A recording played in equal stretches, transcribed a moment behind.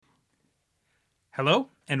Hello,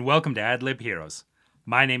 and welcome to Ad Lib Heroes.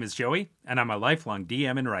 My name is Joey, and I'm a lifelong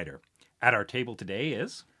DM and writer. At our table today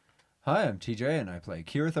is... Hi, I'm TJ, and I play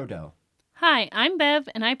Kirith Odell. Hi, I'm Bev,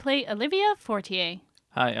 and I play Olivia Fortier.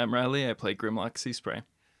 Hi, I'm Riley. I play Grimlock Seaspray.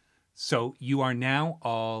 So you are now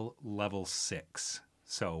all level 6.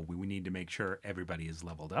 So we need to make sure everybody is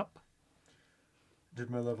leveled up. I did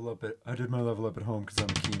my level up at home because I'm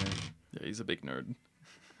a keener. Yeah, he's a big nerd.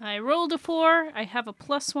 I rolled a 4. I have a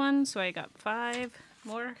 +1, so I got 5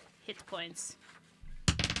 more hit points.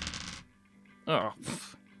 Oh.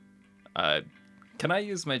 Can I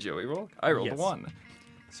use my Joey roll? I rolled Yes. a 1.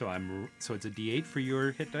 So it's a D8 for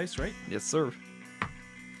your hit dice, right? Yes, sir.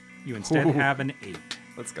 You instead Ooh. have an 8.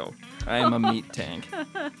 Let's go. I am a meat tank.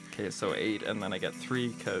 Okay, so 8, and then I get 3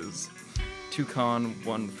 because 2 con,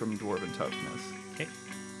 1 from Dwarven Toughness. Okay.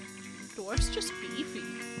 Dwarf's just beefy.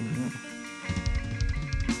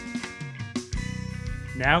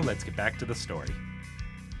 Now let's get back to the story.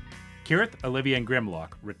 Kirith, Olivia, and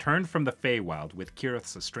Grimlock returned from the Feywild with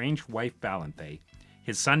Kirith's estranged wife Valenthe,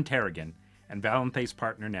 his son Terrigan, and Valenthe's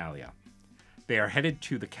partner Nalia. They are headed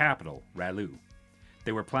to the capital, Ralu.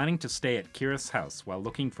 They were planning to stay at Kirith's house while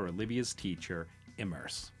looking for Olivia's teacher,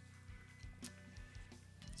 Immerse.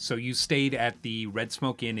 So you stayed at the Red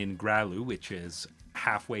Smoke Inn in Gralu, which is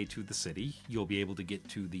halfway to the city. You'll be able to get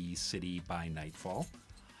to the city by nightfall.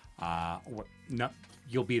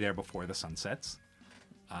 You'll be there before the sun sets.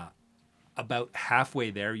 About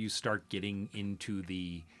halfway there, you start getting into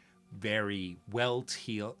the very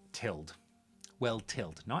well-tilled,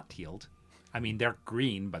 not tealed. I mean, they're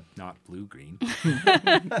green, but not blue-green.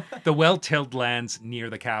 The well-tilled lands near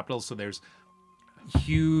the capital, so there's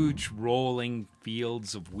huge rolling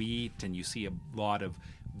fields of wheat, and you see a lot of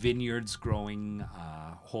vineyards growing,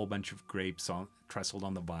 a whole bunch of grapes trestled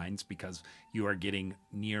on the vines because you are getting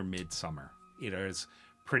near midsummer. It is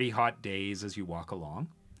pretty hot days as you walk along.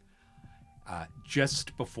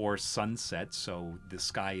 Just before sunset, so the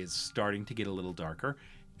sky is starting to get a little darker.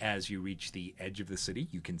 As you reach the edge of the city,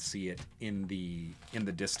 you can see it in the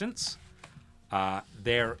distance.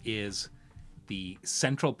 There is the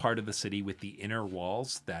central part of the city with the inner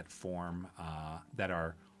walls that form that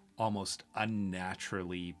are almost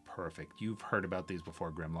unnaturally perfect. You've heard about these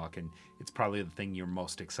before, Grimlock, and it's probably the thing you're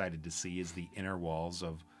most excited to see is the inner walls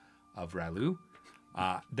of Ralu.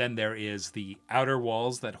 Then there is the outer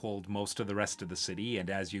walls that hold most of the rest of the city, and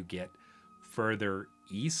as you get further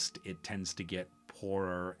east, it tends to get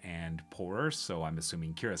poorer and poorer. So I'm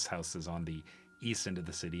assuming Kirith's house is on the east end of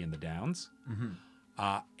the city in the Downs.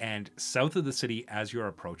 Mm-hmm. And south of the city, as you're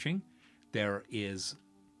approaching, there is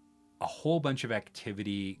a whole bunch of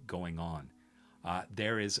activity going on.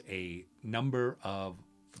 There is a number of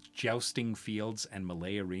jousting fields and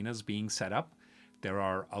melee arenas being set up. There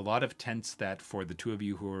are a lot of tents that, for the two of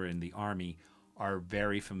you who are in the army, are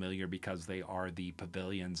very familiar because they are the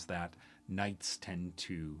pavilions that knights tend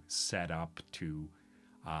to set up to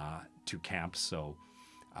camp. So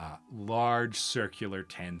large circular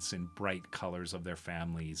tents in bright colors of their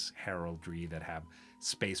family's heraldry that have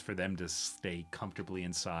space for them to stay comfortably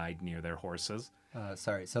inside near their horses.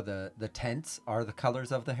 Sorry, so the tents are the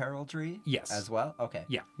colors of the heraldry? Yes. As well? Okay.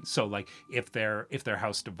 Yeah. So like if their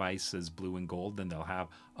house device is blue and gold, then they'll have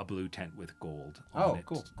a blue tent with gold on it.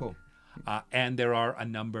 Cool. And there are a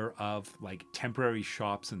number of like temporary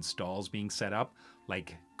shops and stalls being set up,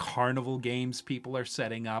 like carnival games people are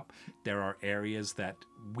setting up. There are areas that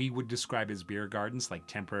we would describe as beer gardens, like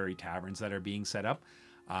temporary taverns that are being set up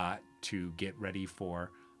to get ready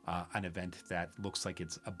for an event that looks like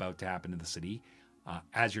it's about to happen in the city.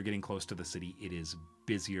 As you're getting close to the city, it is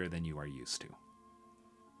busier than you are used to.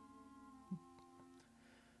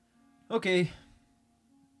 Okay.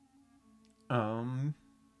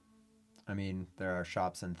 I mean, there are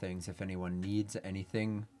shops and things if anyone needs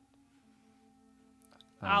anything.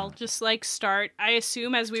 I'll just start. I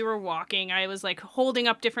assume as we were walking, I was holding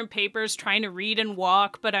up different papers, trying to read and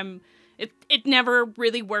walk, but it never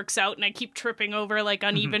really works out, and I keep tripping over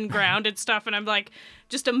uneven ground and stuff, and I'm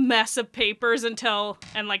just a mess of papers until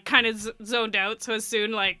kind of zoned out. So as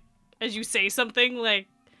soon as you say something,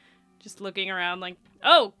 just looking around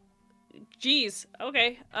oh, geez,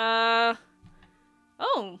 okay, oh.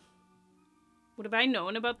 What have I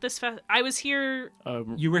known about this I was here...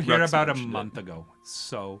 You were here Rex about a mentioned month ago.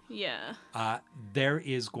 So Yeah. there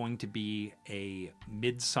is going to be a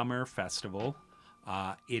midsummer festival.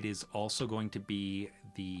 It is also going to be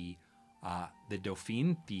the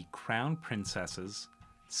Dauphine, the Crown Princess's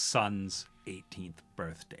son's 18th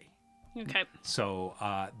birthday. Okay. So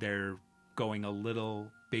they're going a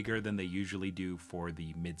little bigger than they usually do for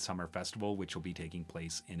the Midsummer Festival, which will be taking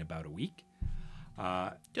place in about a week.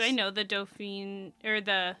 Do I know the Dauphine or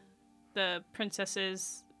the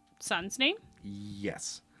princess's son's name?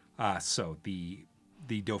 Yes. So the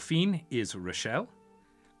Dauphine is Rochelle,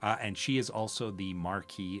 and she is also the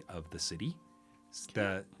Marquis of the city. It's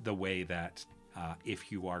the way that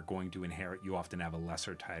if you are going to inherit, you often have a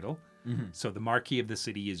lesser title. So the Marquis of the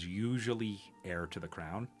city is usually heir to the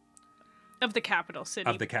crown. Of the capital city.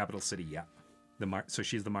 Of the capital city, yeah. So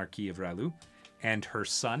she's the Marquis of Ralou. And her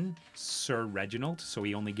son, Sir Reginald, so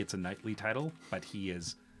he only gets a knightly title, but he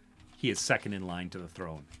is second in line to the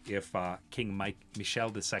throne. If King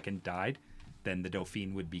Michel II died, then the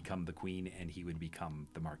Dauphine would become the queen, and he would become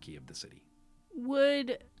the Marquis of the city.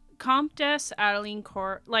 Would Comtesse Adeline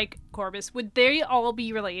Corbus, would they all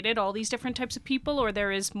be related, all these different types of people, or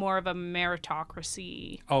there is more of a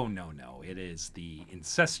meritocracy? Oh, no. It is the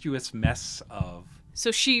incestuous mess of...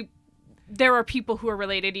 So there are people who are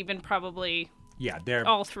related, even probably... Yeah, they're...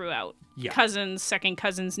 all throughout. Yeah. Cousins, second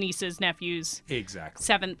cousins, nieces, nephews. Exactly.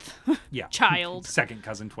 Seventh Yeah. child. Second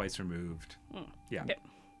cousin twice removed. Yeah. Okay.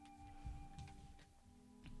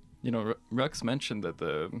 You know, Rux mentioned that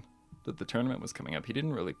the tournament was coming up. He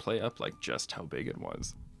didn't really play up like just how big it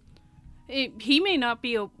was. He may not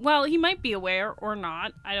be... he might be aware or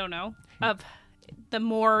not, I don't know, of the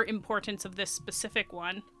more importance of this specific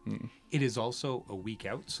one. It is also a week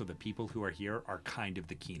out, so the people who are here are kind of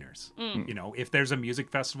the keeners. You know, if there's a music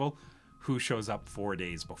festival, who shows up 4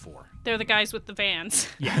 days before? They're the guys with the vans.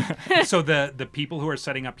 Yeah. So the people who are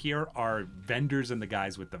setting up here are vendors and the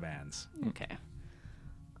guys with the vans. Okay.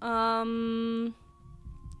 Well,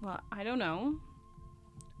 I don't know.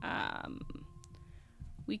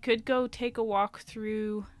 We could go take a walk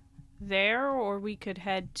through there, or we could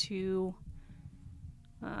head to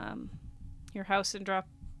your house and drop.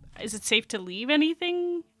 Is it safe to leave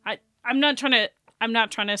anything? I'm not trying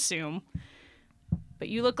to assume. But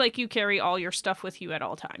you look like you carry all your stuff with you at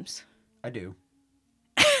all times. I do.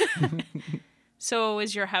 So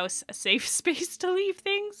is your house a safe space to leave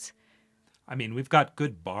things? I mean, we've got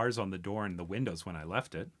good bars on the door and the windows when I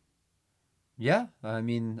left it. Yeah, I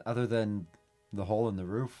mean, other than the hole in the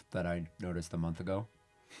roof that I noticed a month ago.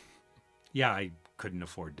 Yeah, I couldn't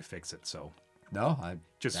afford to fix it, so No, I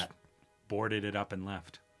just boarded it up and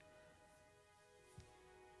left.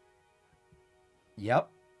 Yep.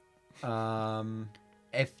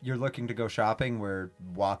 If you're looking to go shopping, we're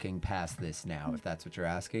walking past this now, if that's what you're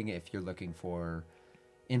asking. If you're looking for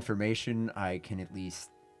information, I can at least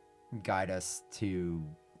guide us to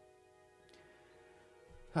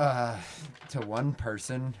one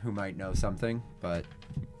person who might know something, but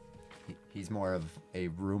he's more of a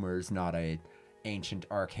rumors, not a ancient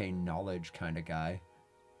arcane knowledge kind of guy.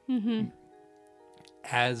 Mm-hmm.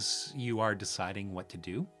 As you are deciding what to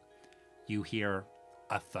do, you hear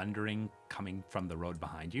a thundering coming from the road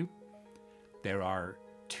behind you. There are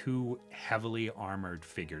two heavily armored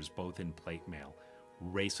figures, both in plate mail,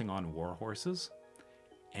 racing on war horses,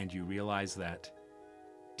 and you realize that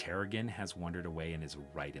Terrigan has wandered away and is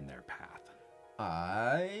right in their path.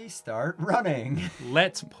 I start running.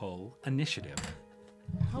 Let's pull initiative.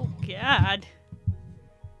 Oh, God.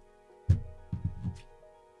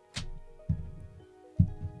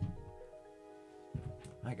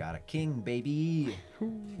 I got a king, baby.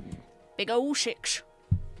 Big ol' 6.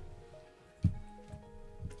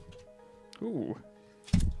 Ooh.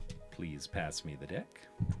 Please pass me the deck.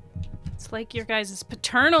 It's like your guys'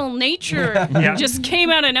 paternal nature Yeah. just came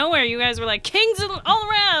out of nowhere. You guys were like kings all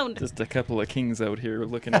around. Just a couple of kings out here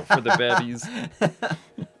looking out for the baddies.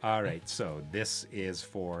 All right, so this is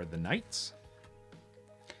for the knights.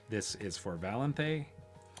 This is for Valenthe.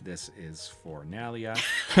 This is for Nalia.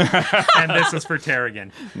 And this is for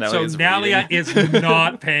Terrigan. So Nalia's Nalia reading. is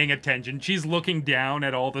not paying attention. She's looking down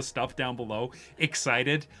at all the stuff down below,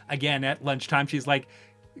 excited. Again, at lunchtime, she's like,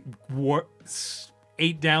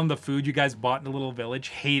 ate down the food you guys bought in the little village,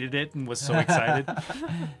 hated it, and was so excited.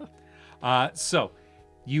 So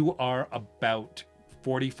you are about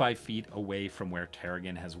 45 feet away from where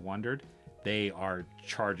Terrigan has wandered. They are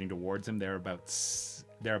charging towards him. They're about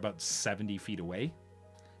 70 feet away.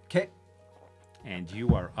 Okay. And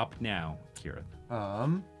you are up now, Kira.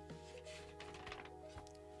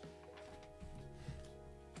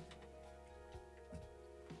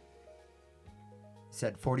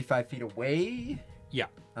 Said 45 feet away. Yeah.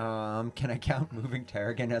 Can I count moving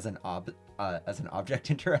Terrigan as an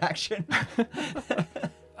object interaction?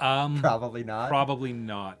 Probably not. Probably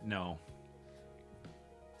not, no.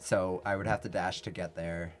 So I would have to dash to get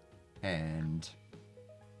there and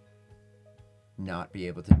not be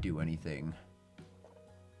able to do anything.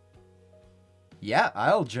 Yeah,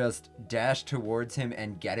 I'll just dash towards him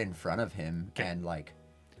and get in front of him and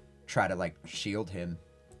try to like shield him.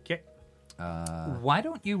 Okay. Why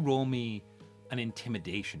don't you roll me an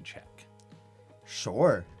intimidation check?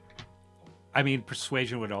 Sure. I mean,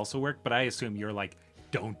 persuasion would also work, but I assume you're like,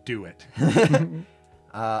 don't do it.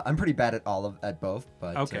 I'm pretty bad at both,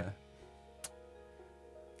 but Okay.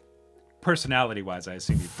 Personality-wise, I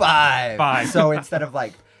assume you. 5. 5. So instead of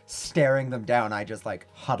like staring them down, I just like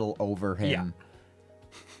huddle over him.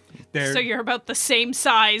 They're- So you're about the same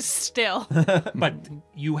size still. but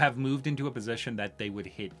you have moved into a position that they would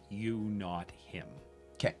hit you, not him.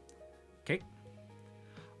 Okay. Okay.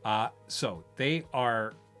 So they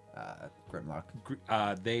are.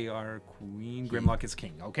 Grimlock. They are Queen. Grimlock is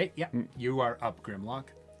king. Okay. Yeah. You are up, Grimlock.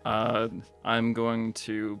 I'm going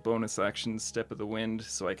to bonus action Step of the Wind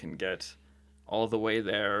so I can get all the way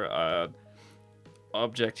there.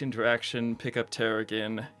 Object interaction, pick up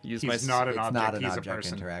Terrigan, use He's my... not an It's object. not an he's object a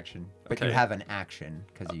person. interaction, but Okay. you have an action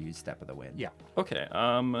because you use Step of the Wind. Yeah. Okay,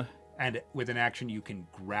 And with an action, you can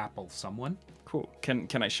grapple someone. cool. Can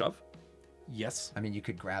I shove? Yes. I mean, you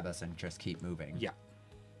could grab us and just keep moving. Yeah.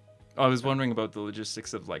 I was wondering about the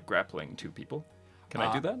logistics of, like, grappling two people. Can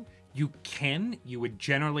I do that? You can. You would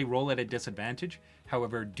generally roll at a disadvantage.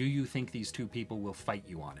 However, do you think these two people will fight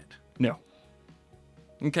you on it? No.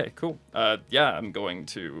 Okay, cool. Yeah, I'm going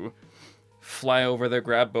to fly over there,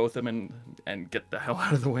 grab both of them, and get the hell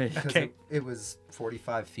out of the way. 'Cause Okay. it was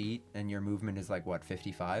 45 feet, and your movement is like, what,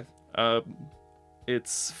 55?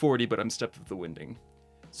 It's 40, but I'm Step of the Winding.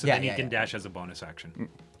 So Yeah, then you yeah, can yeah. dash as a bonus action.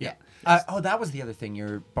 Yeah. Oh, that was the other thing.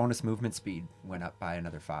 Your bonus movement speed went up by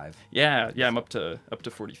another 5. Yeah, I'm up to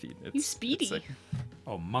 40 feet. It's speedy. sick.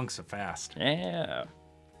 Oh, monks are fast. Yeah.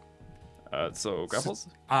 So grapples?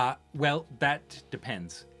 Well, that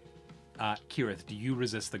depends. Kirith, do you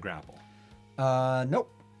resist the grapple? Nope.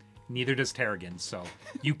 Neither does Terrigan, so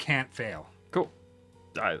you can't fail. Cool.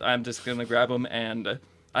 I'm just gonna grab him, and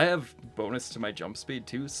I have bonus to my jump speed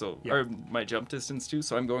too, so Yeah. or my jump distance too.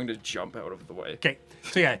 So I'm going to jump out of the way. Okay,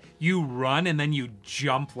 so yeah, you run and then you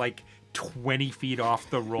jump like 20 feet off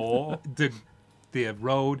the the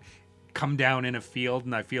road, come down in a field,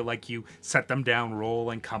 and I feel like you set them down,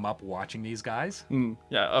 roll, and come up watching these guys.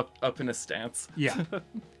 Yeah, up in a stance. Yeah.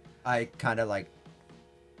 I kind of like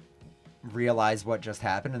realize what just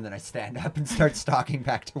happened, and then I stand up and start stalking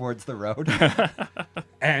back towards the road.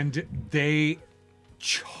 And they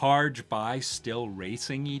charge by, still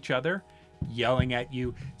racing each other, yelling at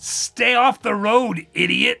you, "Stay off the road,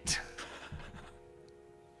 idiot!"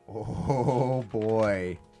 Oh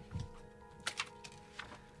boy.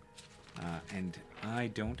 And I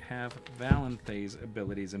don't have Valenthe's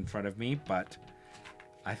abilities in front of me, but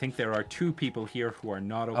I think there are two people here who are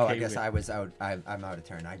not okay Oh, I guess with... I was out. I'm out of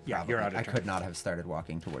turn. Yeah, you're out of I turn. could not have started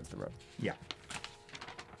walking towards the road. Yeah.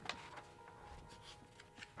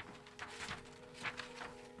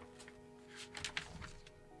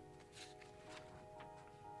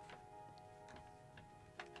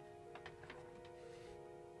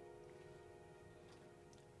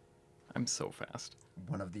 I'm so fast.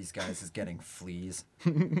 One of these guys is getting fleas.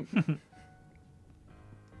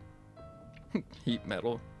 Heat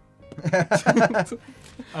metal.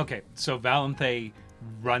 Okay, so Valenthe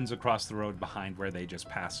runs across the road behind where they just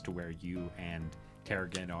passed to where you and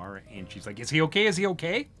Terrigan are, and she's like, "Is he okay? Is he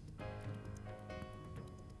okay?"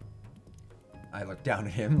 I look down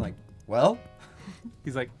at him like, well,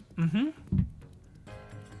 He's like, "Mm-hmm.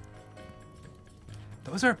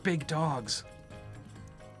 Those are big dogs."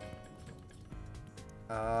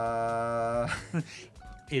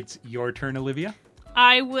 It's your turn, Olivia.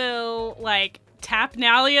 I will like tap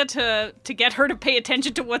Nalia to get her to pay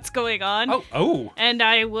attention to what's going on. Oh. And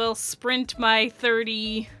I will sprint my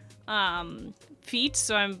 30 feet,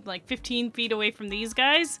 so I'm like 15 feet away from these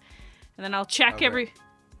guys. And then I'll check Okay.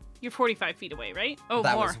 You're 45 feet away, right? Oh,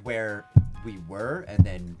 that more. was where we were, and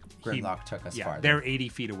then Grimlock took us Yeah, farther. they're 80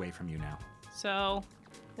 feet away from you now. So,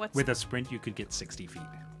 what's With a sprint, you could get 60 feet.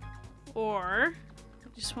 Or I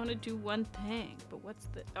just want to do one thing, but what's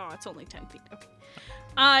the... Oh, it's only 10 feet. Okay.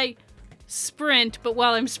 I sprint, but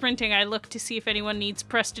while I'm sprinting, I look to see if anyone needs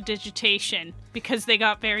prestidigitation because they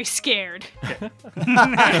got very scared.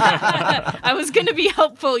 I was going to be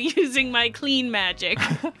helpful using my clean magic.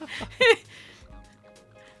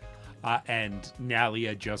 And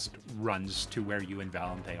Nalia just runs to where you and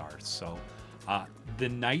Valenthe are. So the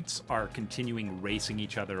knights are continuing racing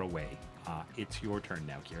each other away. It's your turn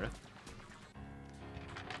now, Kirith.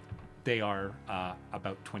 They are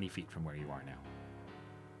about 20 feet from where you are now.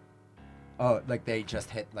 Oh, like they just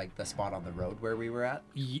hit like the spot on the road where we were at?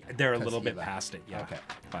 They're a 'Cause little he bit left. past it, yeah. Okay.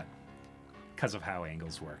 But because of how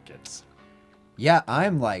angles work, it's... Yeah,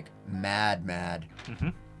 I'm like mad.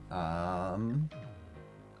 Mhm.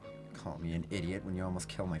 Call me an idiot when you almost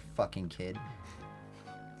kill my fucking kid.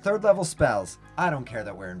 3rd level spells. I don't care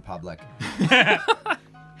that we're in public.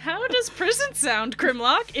 How does prison sound,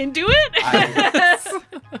 Grimlock? Into it?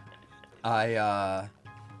 I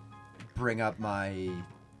bring up my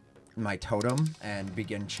totem and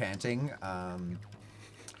begin chanting.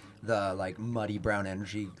 The like muddy brown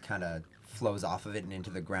energy kind of flows off of it and into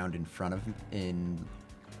the ground in front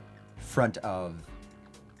of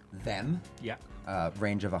them. Yeah.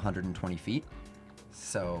 Range of 120 feet.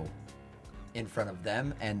 So in front of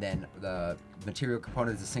them, and then the material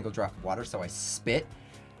component is a single drop of water, so I spit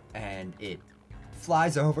and it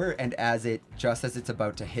flies over, and just as it's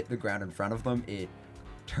about to hit the ground in front of them, it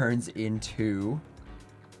turns into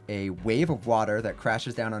a wave of water that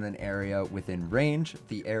crashes down on an area within range.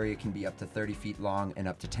 The area can be up to 30 feet long and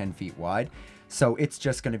up to 10 feet wide. So it's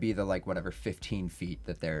just going to be the 15 feet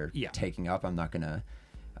that they're taking up. I'm not going to...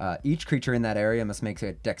 each creature in that area must make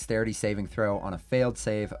a dexterity saving throw. On a failed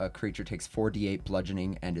save, a creature takes 4d8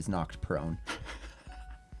 bludgeoning and is knocked prone.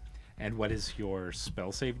 And what is your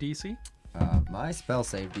spell save DC? My spell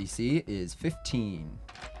save DC is 15.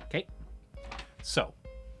 Okay. So,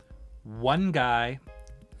 one guy...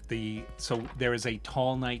 So there is a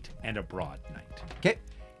tall knight and a broad knight. Okay.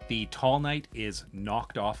 The tall knight is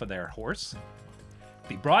knocked off of their horse.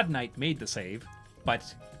 The broad knight made the save,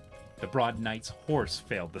 but the broad knight's horse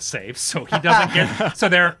failed the save, so he doesn't get... So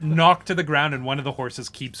they're knocked to the ground, and one of the horses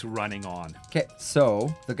keeps running on. Okay,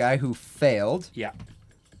 so the guy who failed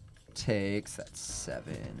takes, that's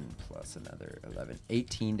 7 plus another 11,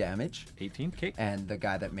 18 damage. 18, okay. And the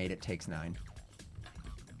guy that made it takes 9.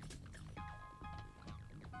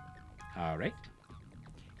 All right.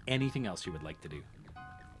 Anything else you would like to do?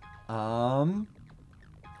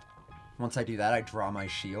 Once I do that, I draw my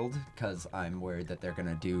shield because I'm worried that they're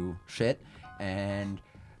gonna do shit. And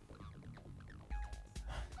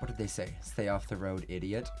what did they say? Stay off the road,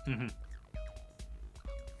 idiot. Mm-hmm.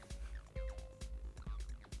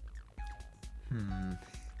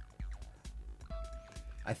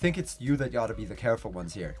 I think it's you that ought to be the careful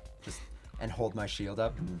ones here. And hold my shield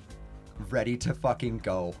up and ready to fucking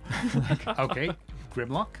go. Okay.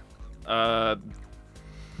 Grimlock?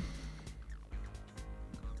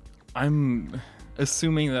 I'm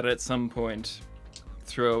assuming that at some point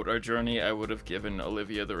throughout our journey, I would have given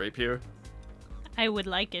Olivia the rapier. I would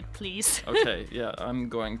like it, please. Okay, yeah, I'm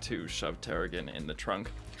going to shove Terrigan in the trunk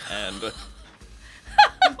and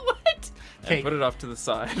What? Okay. put it off to the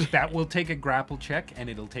side. That will take a grapple check, and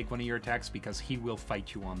it'll take one of your attacks because he will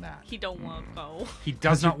fight you on that. He don't want to go. He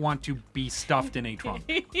does not want to be stuffed in a trunk.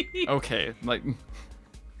 Okay,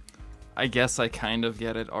 I guess I kind of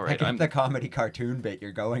get it. All I right, get the comedy cartoon bit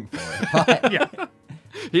you're going for. But Yeah.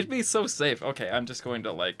 He'd be so safe. Okay, I'm just going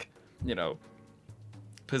to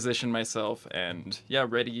position myself and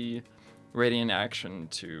ready in action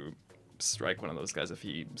to strike one of those guys if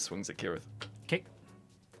he swings at Kirith. Okay.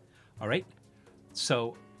 All right.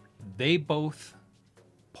 So they both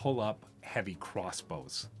pull up heavy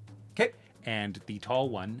crossbows. okay. And the tall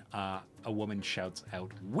one, a woman shouts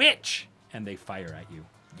out, "Witch!" And they fire at you.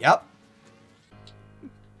 Yep.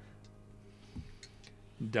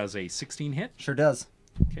 Does a 16 hit? Sure does.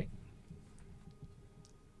 Okay.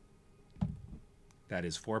 That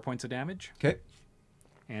is 4 points of damage. Okay.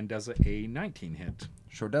 And does a 19 hit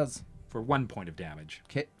Sure does. for 1 point of damage.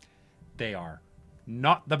 Okay. They are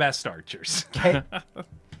not the best archers. Okay.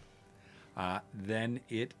 Then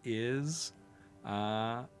it is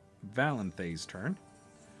Valenthe's turn.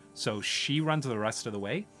 So she runs the rest of the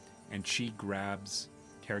way, and she grabs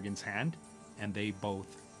Terrigan's hand, and they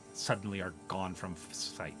both suddenly are gone from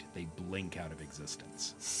sight. They blink out of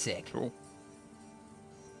existence. Sick. Cool.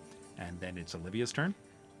 And then it's Olivia's turn.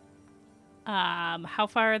 How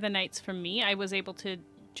far are the knights from me? I was able to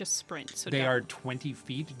just sprint. So They down. are 20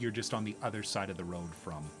 feet. You're just on the other side of the road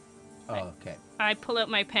from. Oh, okay. I pull out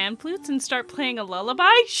my pan flutes and start playing a lullaby.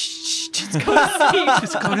 Shh, just go to sleep.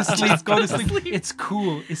 Just go to sleep. Go to sleep. It's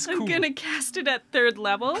cool. It's cool. I'm gonna cast it at 3rd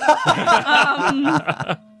level.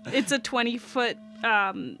 It's a 20-foot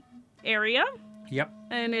area, Yep.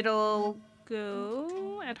 and it'll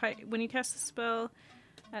go at high. When you cast the spell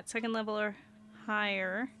at 2nd level or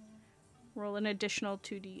higher, roll an additional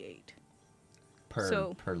 2d8.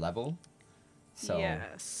 Per level. So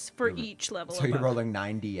yes, for you're- each level. So you're above. rolling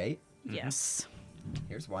 9d8. Yes.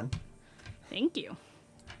 Here's one. Thank you.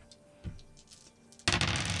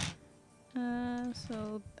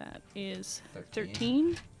 So that is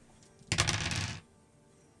 13.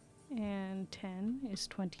 And 10 is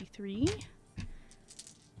 23.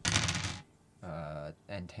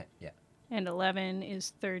 And 10. Yeah. And 11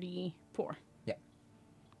 is 34.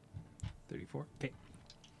 34. Okay.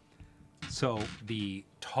 So the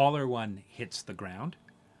taller one hits the ground,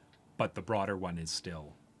 but the broader one is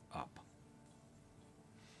still up.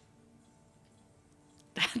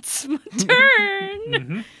 That's my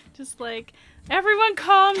turn. Just like, everyone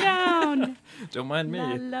calm down. Don't mind me.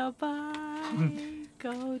 Lullaby,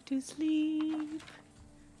 go to sleep.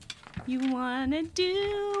 You wanna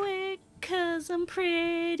do it 'cause I'm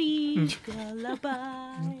pretty.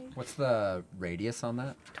 Lullaby. What's the radius on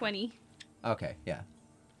that? 20. Okay, yeah.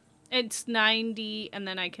 It's 90, and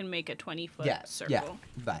then I can make a 20-foot Yeah, circle. yeah.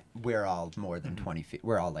 But we're all more than 20 feet.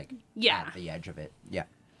 We're all like Yeah. at the edge of it. Yeah.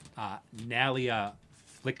 Nalia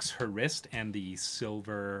flicks her wrist, and the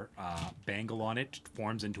silver bangle on it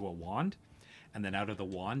forms into a wand. And then out of the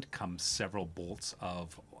wand comes several bolts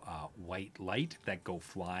of white light that go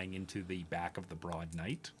flying into the back of the Broad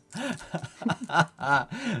Knight.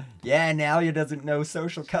 Yeah, Nalia doesn't know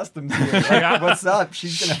social customs here. Like, what's up?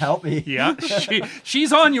 She's going to help me. Yeah,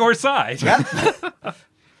 she's on your side. Yep.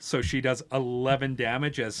 So she does 11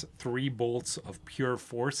 damage as 3 bolts of pure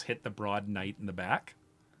force hit the Broad Knight in the back.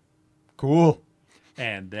 Cool.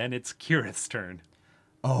 And then it's Kirith's turn.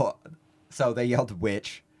 Oh, so they yelled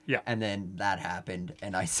witch. Yeah. And then that happened,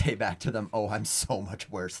 and I say back to them, "Oh, I'm so much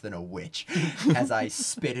worse than a witch," as I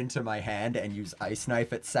spit into my hand and use ice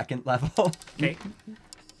knife at 2nd level. Okay.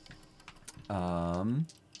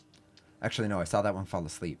 Actually, no, I saw that one fall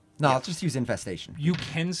asleep. No, I'll just use infestation. You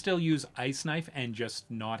can still use ice knife and just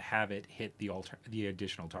not have it hit the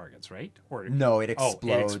additional targets, right? Or No, it Oh,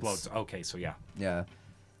 explodes. it explodes. Okay, so yeah. Yeah.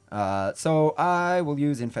 So I will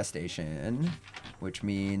use infestation, which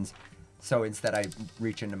means, so instead I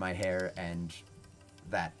reach into my hair and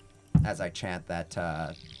that, as I chant that,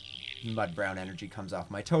 mud brown energy comes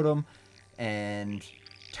off my totem and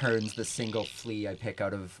turns the single flea I pick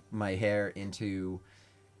out of my hair into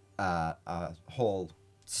a whole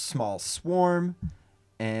small swarm,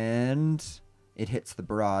 and it hits the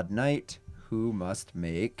Broad Knight, who must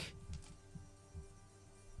make...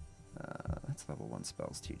 that's level 1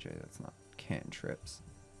 spells, TJ. That's not cantrips.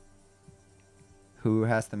 Who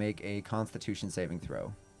has to make a Constitution saving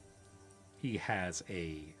throw? He has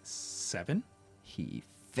a 7 He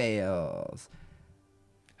fails.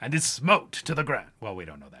 and is smote to the ground. Well, we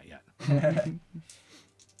don't know that yet.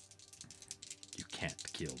 You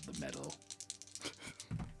can't kill the metal.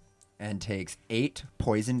 And takes 8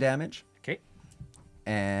 poison damage Okay.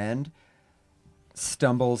 and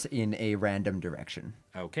stumbles in a random direction.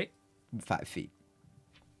 Okay. 5 feet.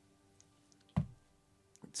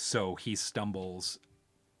 So he stumbles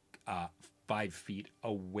 5 feet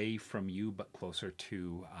away from you, but closer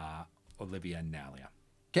to Olivia and Nalia.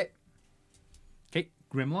 Okay. Okay,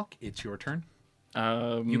 Grimlock, it's your turn.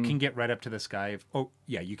 You You can get right up to the sky.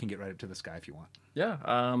 You can get right up to the sky if you want. Yeah.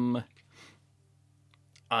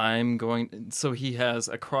 I'm going. So he has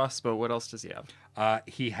a crossbow. What else does he have?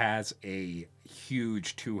 He has a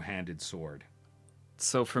huge 2-handed sword.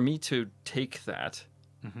 So for me to take that,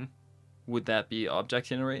 would that be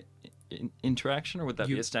object interaction, or would that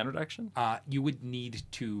be a standard action? You would need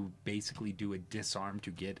to basically do a disarm to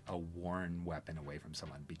get a worn weapon away from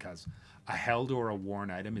someone, because a held or a worn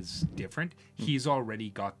item is different. He's already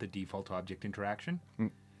got the default object interaction.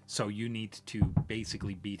 So you need to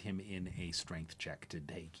basically beat him in a strength check to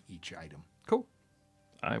take each item. Cool.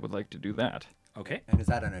 I would like to do that. Okay. And is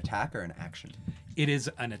that an attack or an action? It is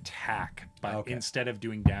an attack, but Okay. instead of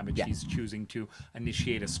doing damage, Yeah. he's choosing to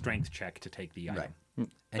initiate a strength check to take the item. Right.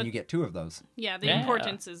 And you get 2 of those. Yeah, the Yeah.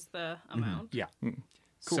 importance is the amount. Yeah.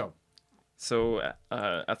 Cool. So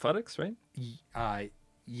athletics, right?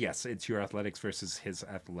 Yes, it's your athletics versus his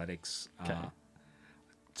athletics. Okay.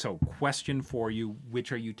 So, question for you: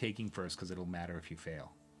 which are you taking first? Because it'll matter if you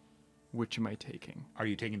fail. Which am I taking? Are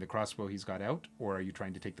you taking the crossbow he's got out, or are you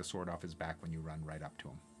trying to take the sword off his back when you run right up to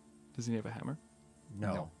him? Does he have a hammer?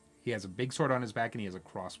 No. He has a big sword on his back, and he has a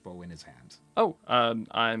crossbow in his hands. Oh,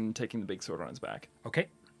 I'm taking the big sword on his back. Okay.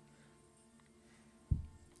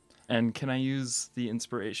 And can I use the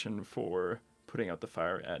inspiration for putting out the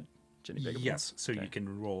fire at Jenny Vagabond? Yes, so Okay. you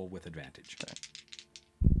can roll with advantage. Okay.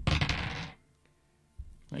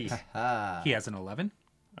 He, Ah. he has an 11.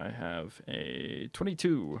 I have a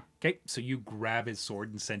 22. Okay, so you grab his sword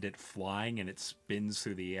and send it flying, and it spins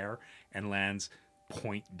through the air and lands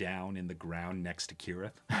point down in the ground next to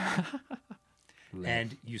Kirith.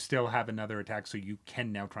 And you still have another attack, so you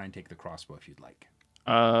can now try and take the crossbow if you'd like.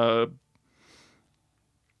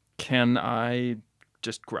 Can I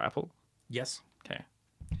just grapple? Yes. Okay.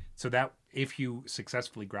 So that if you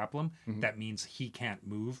successfully grapple him, that means he can't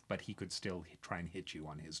move, but he could still try and hit you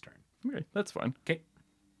on his turn. Okay, that's fine. Okay.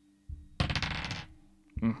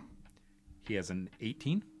 He has an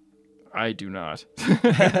 18. I do not.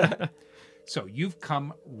 So you've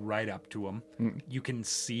come right up to him. You can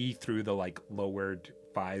see through the like lowered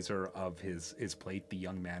visor of his plate. The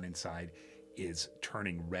young man inside is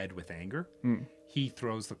turning red with anger. He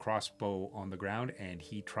throws the crossbow on the ground and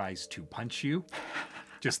he tries to punch you.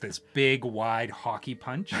 Just this big, wide hockey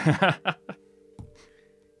punch.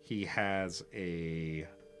 He has a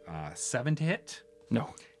 7 to hit.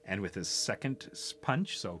 No. And with his second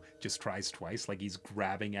punch, so just tries twice, like he's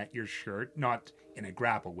grabbing at your shirt, not in a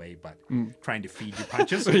grapple way, but trying to feed you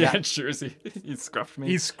punches. Yeah, sure. He scruffed me.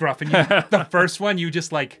 He's scruffing you. The first one, you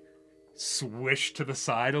just like swish to the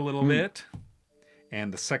side a little bit.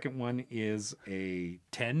 And the second one is a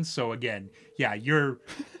 10. So again, yeah, you're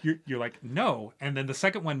like, no. And then the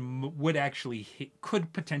second one would actually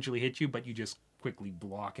could potentially hit you, but you just quickly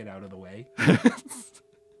block it out of the way.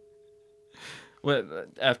 What,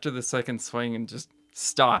 after the second swing and just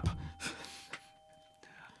stop.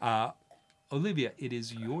 Olivia, it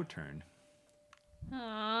is your turn.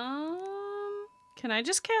 Can I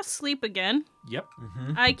just cast sleep again? Yep.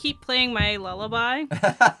 I keep playing my lullaby.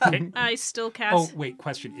 Okay. I still Oh, cast. wait,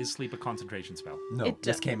 question. Is sleep a concentration spell? No, It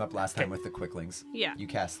this does- came up last time with the quicklings. Yeah. You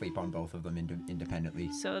cast sleep on both of them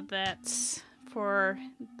independently. So that's for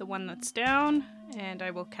the one that's down, and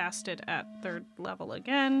I will cast it at 3rd level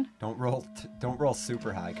again. Don't roll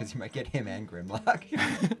super high because you might get him and Grimlock.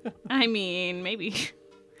 I mean, maybe.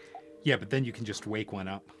 Yeah, but then you can just wake one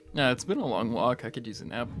up. Yeah, it's been a long walk. I could use a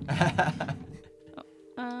nap.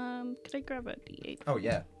 Could I grab a D8? Oh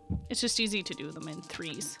yeah, It's just easy to do them in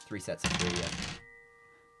 3s. 3 sets of 3.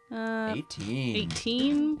 Yeah. 18.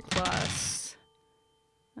 18 plus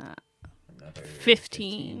Another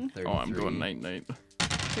 15. Oh, I'm 33. going night.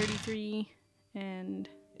 33, and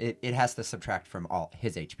It has to subtract from all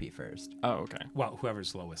his HP first. Oh, okay. Well,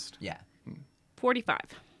 whoever's lowest. Yeah. 45.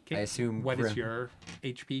 Okay. I assume What is Grim- your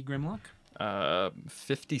HP, Grimlock?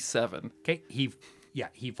 57. Okay,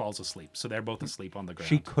 he falls asleep. So they're both asleep on the ground.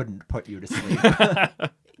 She couldn't put you to sleep.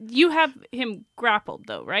 You have him grappled,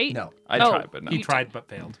 though, right? No. I Oh, tried, but no. He tried but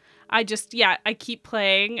failed. I keep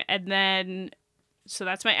playing, and then, so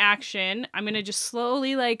that's my action. I'm going to just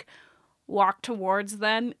slowly, like, walk towards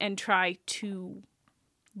them and try to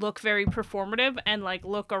look very performative and, like,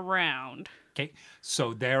 look around. Okay,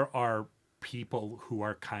 so there are people who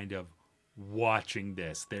are kind of watching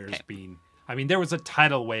this. There was a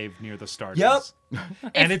tidal wave near the start. Yep. Of this.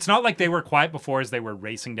 And it's not like they were quiet before as they were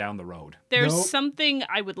racing down the road. There's Nope. something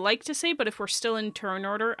I would like to say, but if we're still in turn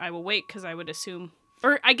order, I will wait because I would assume,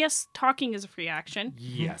 or I guess talking is a free action.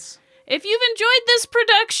 Yes. If you've enjoyed this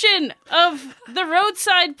production of The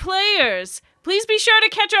Roadside Players, please be sure to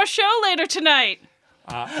catch our show later tonight.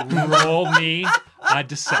 Roll me a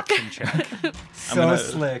deception check. So gonna-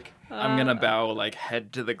 slick. I'm gonna bow like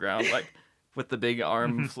head to the ground, like with the big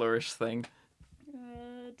arm flourish thing.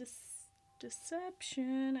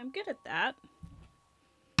 Deception. I'm good at that.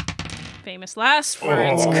 Famous last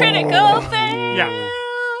words. Critical fail. Yeah.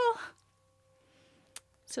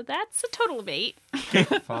 So that's a total of 8.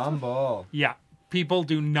 Fumble. Yeah. People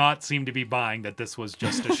do not seem to be buying that this was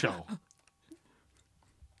just a show.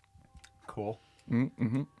 Cool.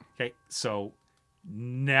 Mm-hmm. Okay, so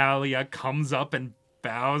Nalia comes up and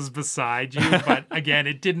bows beside you, but again,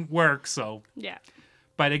 it didn't work, so. Yeah.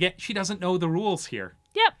 But again, she doesn't know the rules here.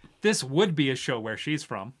 Yep. This would be a show where she's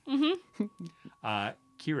from. Mm-hmm.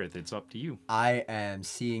 Kirith, it's up to you. I am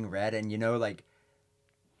seeing red, and like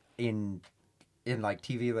in like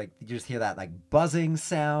TV, like you just hear that like buzzing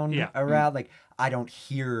sound Yeah. around. Like I don't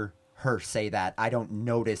hear her say that. I don't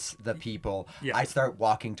notice the people. Yeah. I start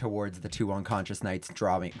walking towards the 2 unconscious knights,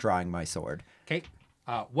 drawing my sword. Okay.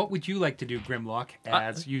 What would you like to do, Grimlock,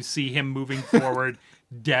 as you see him moving forward,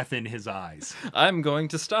 death in his eyes? I'm going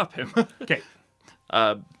to stop him. Okay.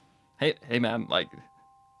 Hey man, like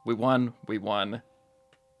we won.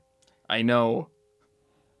 I know.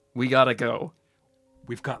 We gotta go.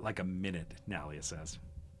 We've got like a minute, Nalia says.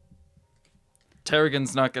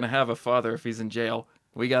 Terrigan's not gonna have a father if he's in jail.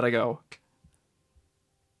 We gotta go.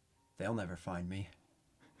 They'll never find me.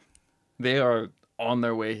 They are on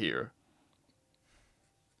their way here.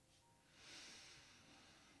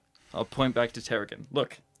 I'll point back to Terrigan.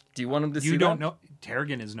 Look, do you want him to see You don't that? know.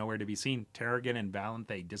 Terrigan is nowhere to be seen. Terrigan and Valent,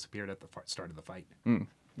 they disappeared at the start of the fight.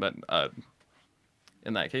 But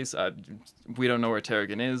in that case, we don't know where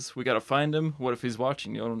Terrigan is. We gotta find him. What if he's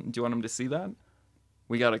watching? Do you want him to see that?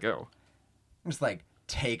 We gotta go. Just like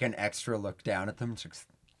take an extra look down at them. Just,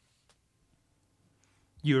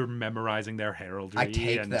 You're memorizing their heraldry. I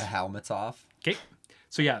take and... the helmets off. Okay.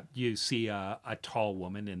 So yeah, you see a tall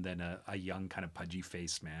woman and then a young kind of pudgy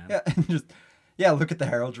faced man. Yeah, and just look at the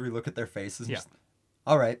heraldry, look at their faces. And Yeah. just,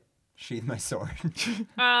 all right, sheath my sword.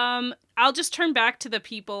 I'll just turn back to the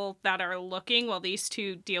people that are looking while these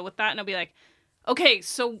two deal with that, and I'll be like, okay,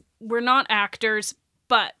 so we're not actors,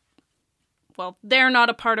 but, well, they're not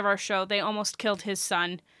a part of our show. They almost killed his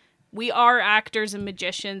son. We are actors and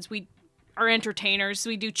magicians. We are entertainers.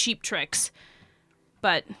 We do cheap tricks.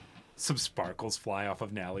 But Some sparkles fly off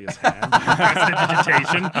of Nalia's hand.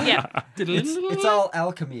 Prestidigitation. yeah, It's all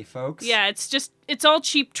alchemy, folks. yeah, it's all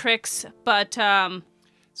cheap tricks. But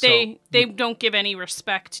they don't give any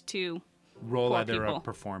respect to Roll poor either people. a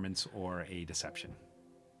performance or a deception.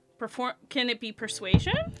 Can it be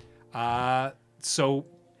persuasion? So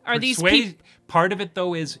Are these part of it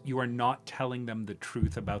though is you are not telling them the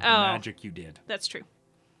truth about the Oh. magic you did. That's true.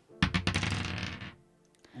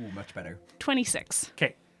 Ooh, much better. 26.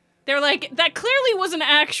 Okay. They're like, that clearly was an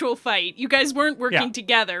actual fight. You guys weren't working Yeah.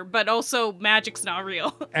 together, but also magic's not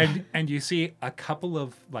real. And you see a couple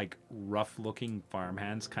of like rough looking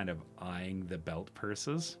farmhands kind of eyeing the belt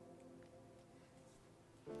purses.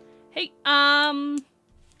 Hey,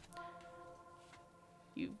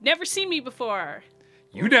 you've never seen me before.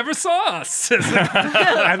 You never saw us.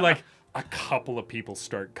 And like a couple of people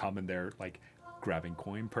start coming there like grabbing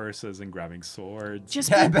coin purses and grabbing swords. Just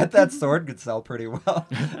Yeah, I bet that sword could sell pretty well.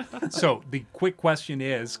 So the quick question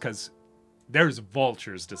is, because there's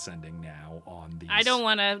vultures descending now on these. I don't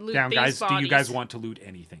want to loot Down, these guys. bodies. Do you guys want to loot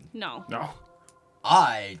anything? No. No.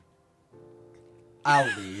 I'll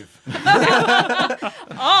leave.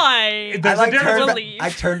 I There's a difference. will turn, leave. I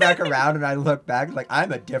turn back around and I look back like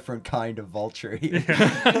I'm a different kind of vulture here.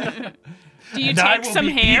 Do you And I take will some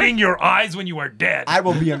be hair? eating your eyes when you are dead. I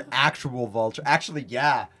will be an actual vulture. Actually,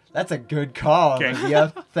 yeah, that's a good call, Okay.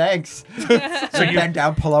 Olivia. Thanks. So you- bend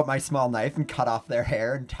down, pull out my small knife, and cut off their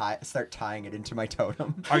hair and start tying it into my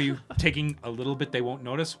totem. Are you taking a little bit they won't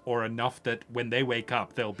notice, or enough that when they wake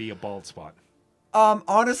up there'll be a bald spot?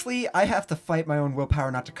 Honestly, I have to fight my own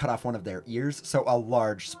willpower not to cut off one of their ears, so a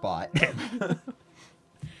large spot.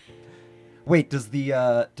 Wait, does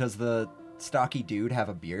the stocky dude have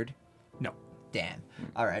a beard? No. Damn.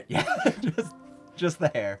 All right, yeah, just the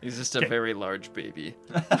hair. He's just a very large baby.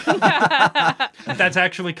 That's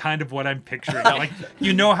actually kind of what I'm picturing. Like,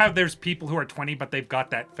 you know how there's people who are 20 but they've got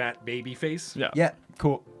that fat baby face? Yeah. Yeah,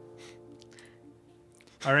 cool.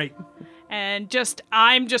 All right. And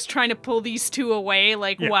I'm just trying to pull these two away,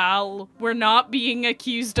 like, Yeah. while we're not being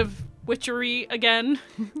accused of witchery again.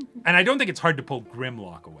 Mm-hmm. And I don't think it's hard to pull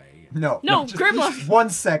Grimlock away. No, No, just Grimlock. 1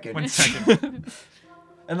 second. 1 second.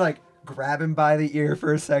 And like grab him by the ear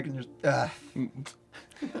for a second. Just,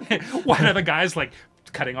 One of the guys, like,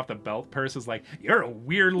 cutting off the belt purse is like, you're a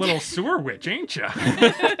weird little sewer witch, ain't you?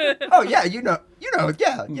 Oh yeah, you know,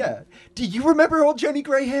 yeah. Do you remember old Jenny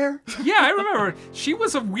Gray Hair? Yeah, I remember. She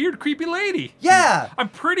was a weird, creepy lady. Yeah, I'm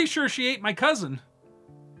pretty sure she ate my cousin.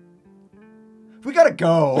 we gotta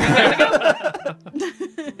go.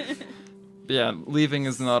 But yeah, leaving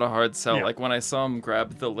is not a hard sell. Yeah. Like when I saw him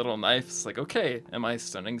grab the little knife, it's like, okay, am I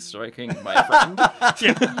stunning striking my friend?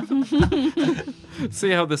 Yeah. See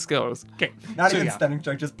how this goes. Okay. Not so, even yeah. stunning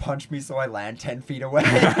strike, just punch me so I land 10 feet away.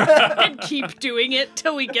 And keep doing it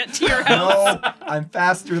till we get to your house. No, I'm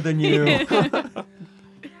faster than you.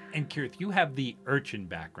 And Kirith, you have the urchin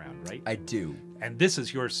background, right? I do. And this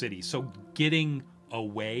is your city. So getting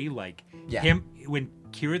away, like Yeah. when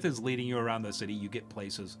Kirith is leading you around the city, you get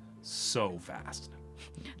places so fast.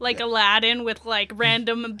 Like Aladdin with like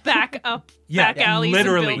random back Yeah, alleys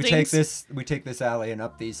literally. and We buildings. We take this alley and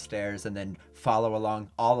up these stairs and then follow along.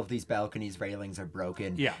 All of these balconies, railings are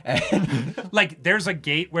broken. Yeah. And Like there's a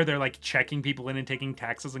gate where they're like checking people in and taking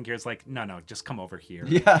taxes, and Kirith's like, no, just come over here.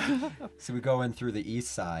 yeah. So we go in through the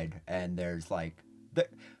east side and there's like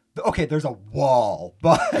okay, there's a wall,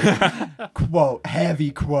 but quote,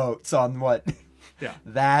 heavy quotes on what Yeah.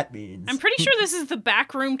 that means. I'm pretty sure this is the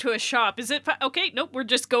back room to a shop. Is it? Okay, nope, we're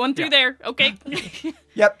just going through Yeah. there. Okay.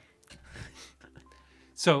 Yep.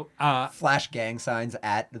 So Flash gang signs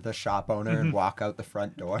at the shop owner and walk out the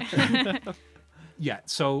front door. yeah,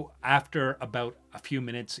 so after about a few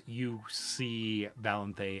minutes, you see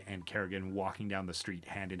Valenthe and Kerrigan walking down the street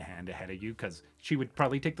hand in hand ahead of you, because she would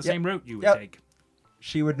probably take the Yep. same route you would Yep. take.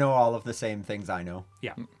 She would know all of the same things I know,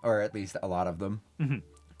 Yeah. or at least a lot of them. Mm-hmm.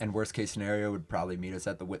 And worst case scenario would probably meet us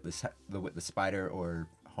at the Witless Spider or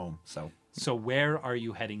home. So, So where are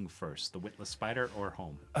you heading first, the Witless Spider or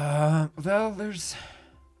home? well, there's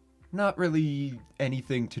not really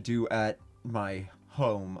anything to do at my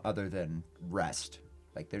home other than rest.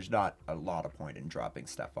 Like, there's not a lot of point in dropping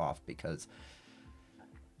stuff off because,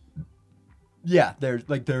 yeah,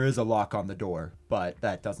 there is a lock on the door, but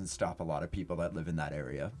that doesn't stop a lot of people that live in that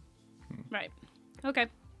area. Right. Okay.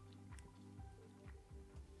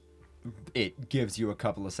 it gives you a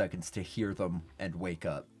couple of seconds to hear them and wake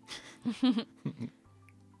up.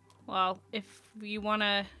 Well, if we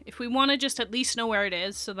wanna just at least know where it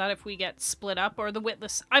is, so that if we get split up or the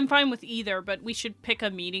Witless, I'm fine with either, but we should pick a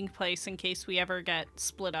meeting place in case we ever get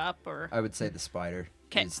split up. Or I would say the spider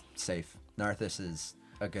 'Kay. is safe. Narthus is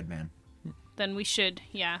a good man. then we should,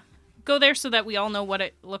 go there so that we all know what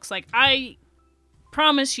it looks like. I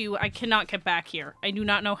promise you, I cannot get back here. I do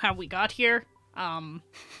not know how we got here.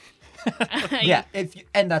 Yeah,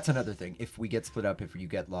 and that's another thing. If we get split up, if you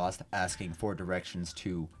get lost, asking for directions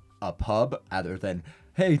to a pub other than,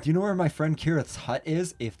 hey, do you know where my friend Kirith's hut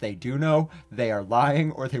is? If they do know, they are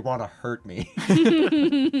lying or they want to hurt me.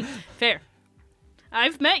 Fair.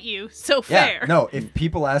 I've met you, so Yeah, fair. no, if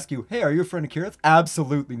people ask you, hey, are you a friend of Kirith?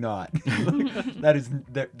 Absolutely not.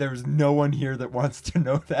 There's no one here that wants to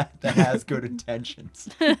know that has good intentions.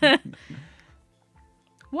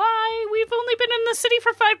 Why? We've only been in the city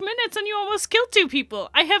for 5 minutes and you almost killed 2 people.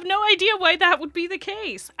 I have no idea why that would be the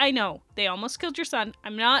case. I know. They almost killed your son.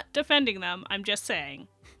 I'm not defending them. I'm just saying.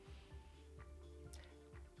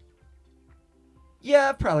 Yeah,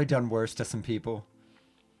 I've probably done worse to some people.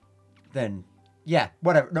 Then, yeah,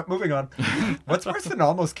 whatever. No, moving on. What's worse than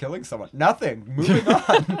almost killing someone? Nothing. Moving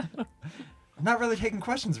on. I'm not really taking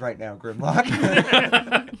questions right now, Grimlock.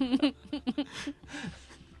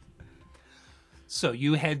 So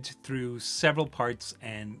you head through several parts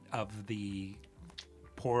of the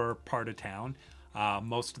poorer part of town.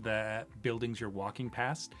 Most of the buildings you're walking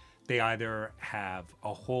past, they either have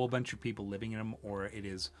a whole bunch of people living in them, or it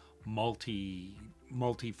is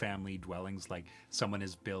multi-family dwellings. Like someone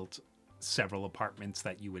has built several apartments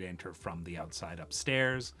that you would enter from the outside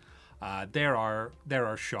upstairs. There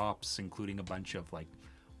are shops, including a bunch of like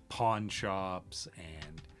pawn shops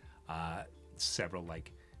and several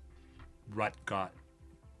like rot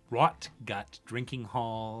gut drinking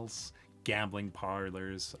halls, gambling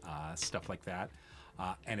parlors, stuff like that.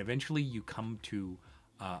 And eventually you come to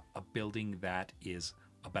a building that is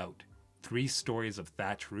about 3 stories of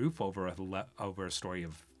thatch roof over a story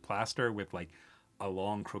of plaster with like a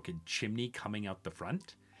long crooked chimney coming out the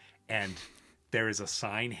front. And there is a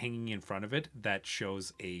sign hanging in front of it that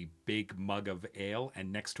shows a big mug of ale, and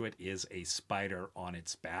next to it is a spider on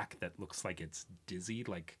its back that looks like it's dizzy,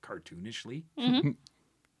 like cartoonishly. Mm-hmm.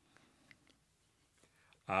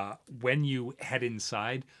 When you head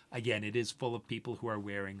inside, again, it is full of people who are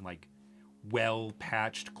wearing like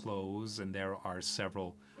well-patched clothes, and there are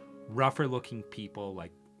several rougher-looking people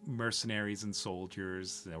like mercenaries and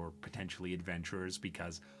soldiers or potentially adventurers,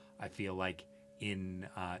 because I feel like in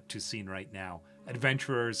Tusine right now,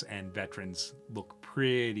 adventurers and veterans look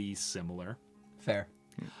pretty similar. Fair.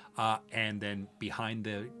 And then behind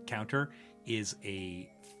the counter is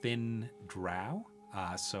a thin drow,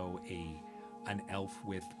 so an elf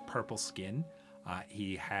with purple skin.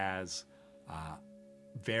 He has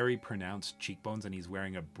very pronounced cheekbones, and he's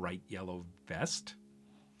wearing a bright yellow vest.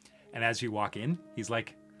 And as you walk in, he's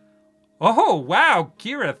like, "Oh, wow,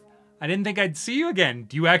 Kirith. I didn't think I'd see you again.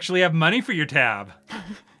 Do you actually have money for your tab?"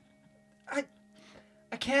 I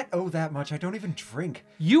can't owe that much. I don't even drink.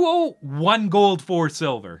 You owe 1 gold, 4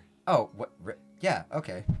 silver. Oh, what? Yeah,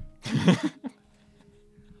 okay.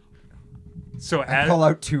 So I pull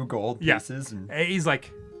out 2 gold Yeah. pieces and he's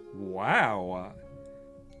like, "Wow.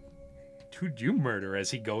 Who'd you murder?" As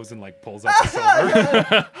he goes and like pulls up the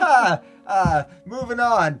silver. moving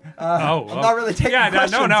on. Oh, I'm not really taking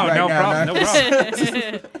questions no right now. problem. No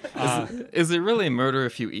Narcissist. problem. Is it really murder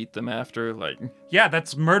if you eat them after? Like, Yeah,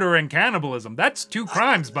 that's murder and cannibalism. That's 2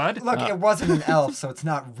 crimes, bud. Look, it wasn't an elf, so it's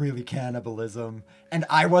not really cannibalism. And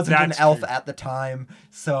I wasn't That's an elf true. at the time,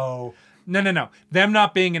 so... No. Them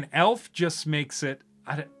not being an elf just makes it,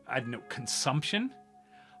 I don't know, consumption.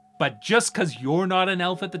 But just because you're not an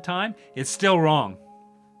elf at the time, it's still wrong.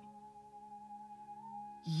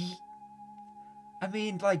 I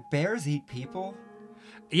mean, like, bears eat people.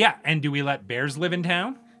 Yeah, and do we let bears live in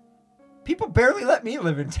town? People barely let me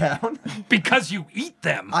live in town. Because you eat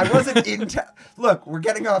them. I wasn't in town. Look, we're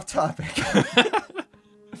getting off topic.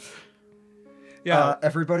 Yeah.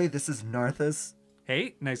 Everybody, this is Narthus.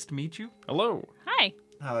 Hey, nice to meet you. hello. Hi.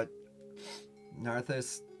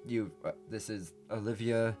 Narthus, this is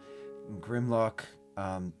Olivia, Grimlock,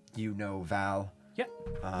 you know Val. Yeah.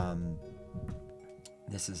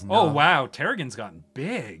 This is Oh, Nog. wow. Tarragon's gotten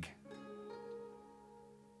big.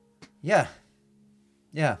 Yeah.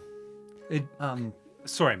 It,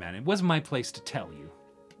 sorry, man. It wasn't my place to tell you.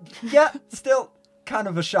 Yeah, still kind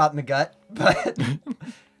of a shot in the gut, but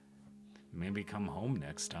maybe come home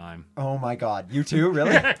next time. Oh my god, you too,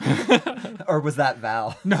 really? Or was that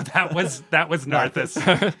Val? No, that was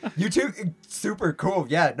Narthus. You two, super cool.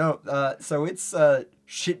 Yeah, no. So it's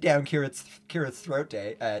shit down Kira's throat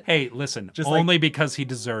day. Hey, listen, Just like- only because he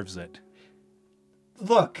deserves it.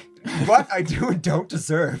 Look, what I do and don't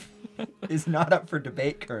deserve is not up for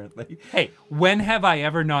debate currently. Hey, when have I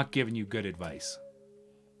ever not given you good advice?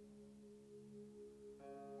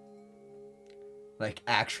 Like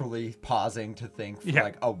actually pausing to think for Yeah.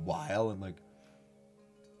 like a while and like,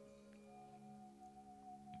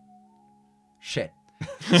 shit.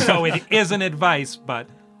 So it isn't advice, but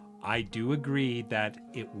I do agree that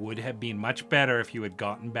it would have been much better if you had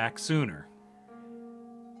gotten back sooner.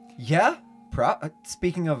 Yeah.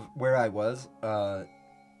 Speaking of where I was,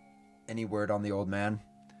 any word on the old man?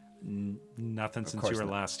 Nothing since course you were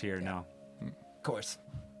not. last here, no. Of course.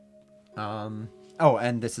 Oh,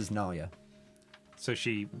 and this is Nalia. So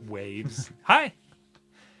she waves. Hi.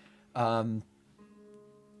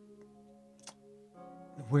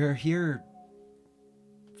 We're here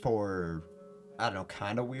for, I don't know,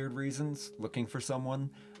 kind of weird reasons, looking for someone.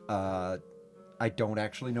 I don't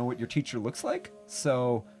actually know what your teacher looks like,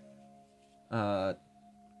 so, yeah,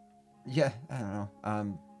 I don't know.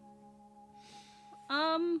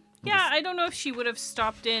 Yeah, I don't know if she would have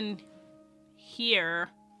stopped in here.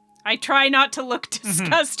 I try not to look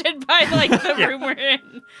disgusted by like the room we're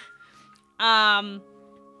in.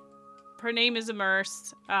 Her name is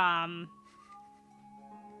Immerse.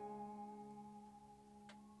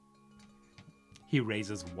 He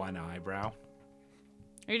raises one eyebrow.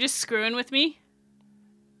 Are you just screwing with me?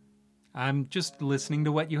 I'm just listening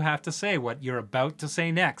to what you have to say, what you're about to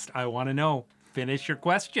say next. I want to know. Finish your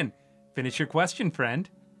question. Finish your question, friend.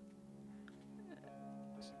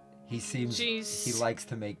 He seems, Jeez. he likes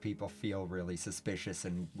to make people feel really suspicious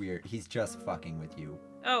and weird. He's just fucking with you.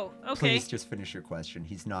 Oh, okay. Please just finish your question.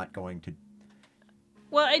 He's not going to.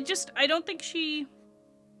 Well, I don't think she.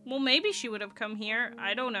 Well, maybe she would have come here.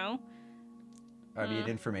 I don't know. I mean,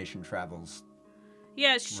 information travels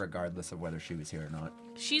Yeah, regardless of whether she was here or not.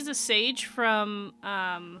 she's a sage from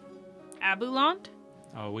Abulant.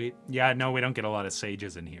 Oh, we don't get a lot of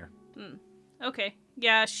sages in here. Okay.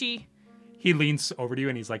 Yeah, she. He leans over to you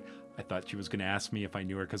and he's like, I thought she was going to ask me if I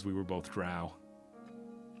knew her because we were both drow.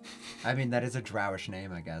 I mean, that is a drowish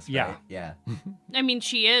name, I guess. Yeah. Right? Yeah. I mean,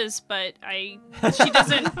 she is, but she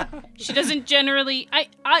doesn't generally.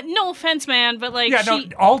 No offense, man, but like Yeah, she.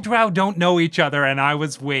 no, all drow don't know each other, and I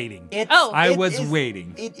was waiting. I was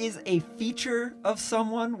waiting. It is a feature of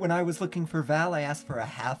someone. When I was looking for Val, I asked for a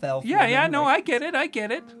half elf. Yeah, no, I get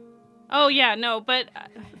it. Oh yeah, no, but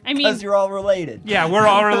I mean, Because you're all related. Yeah, we're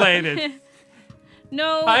all related.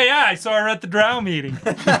 no. Oh, yeah, I saw her at the drow meeting.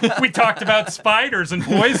 We talked about spiders and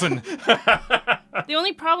poison. The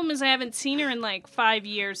only problem is I haven't seen her in like 5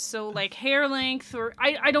 years, so like hair length or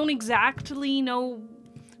I don't exactly know.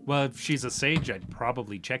 Well, if she's a sage, I'd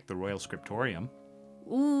probably check the Royal Scriptorium.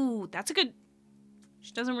 Ooh, that's a good.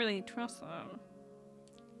 She doesn't really trust them,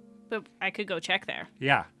 but I could go check there.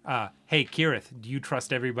 Yeah. Hey, Kirith, do you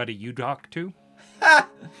trust everybody you talk to?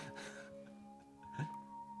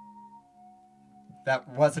 That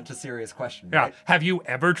wasn't a serious question, Yeah. right? Have you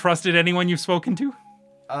ever trusted anyone you've spoken to?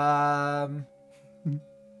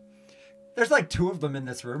 There's like 2 of them in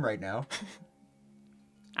this room right now.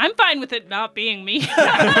 I'm fine with it not being me.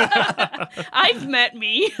 I've met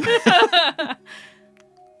me.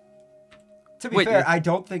 To be Wait, fair, I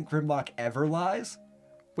don't think Grimlock ever lies.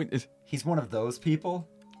 Wait, He's one of those people.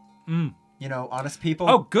 You know, honest people.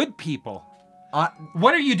 Oh, good people.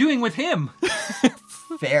 What are you doing with him?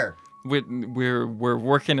 Fair. we're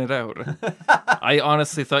working it out. I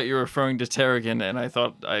honestly thought you were referring to Terrigan, and I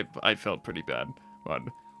thought I felt pretty bad. But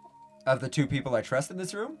Of the 2 people I trust in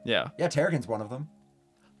this room? yeah, Yeah, Terrigan's one of them.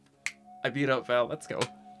 I beat out Val. Let's go.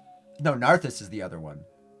 No, Narthus is the other one.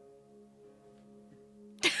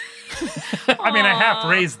 I mean, I half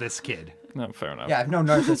raised this kid, No, fair enough. Yeah, I've known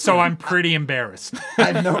Narthus. so I'm pretty embarrassed.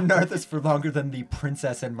 I've known Narthus for longer than the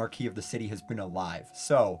princess and marquis of the city has been alive.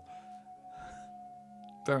 So,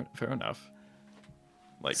 Fair enough.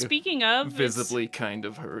 Like Speaking of, visibly kind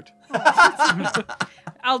of hurt.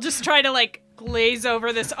 I'll just try to like glaze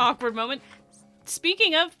over this awkward moment.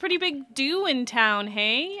 Speaking of, pretty big do in town,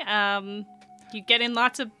 hey? You get in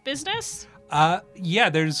lots of business?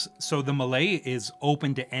 Yeah, so the Malay is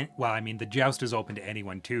open to, the joust is open to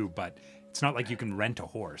anyone too, but it's not like you can rent a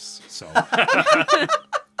horse, so.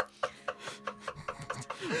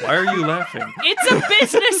 Why are you laughing? It's a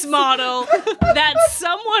business model that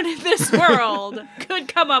someone in this world could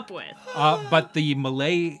come up with. But the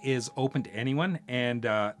Malay is open to anyone, and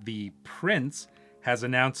the prince has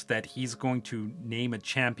announced that he's going to name a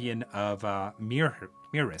champion of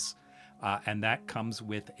Miris, and that comes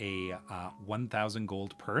with a 1,000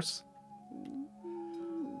 gold purse.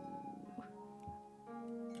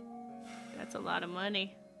 That's a lot of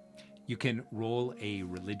money. You can roll a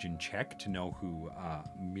religion check to know who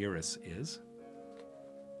Miris is.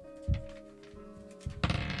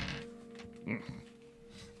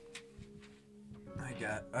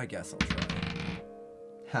 I guess I'll try.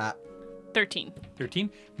 Ha. 13. 13.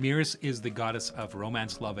 Miris is the goddess of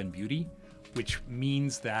romance, love, and beauty, which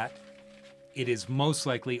means that it is most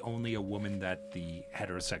likely only a woman that the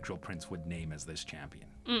heterosexual prince would name as this champion.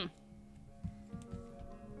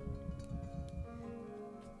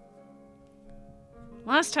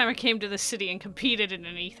 Last time I came to the city and competed in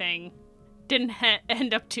anything, didn't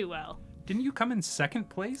end up too well. Didn't you come in second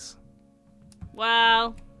place?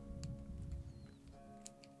 Well,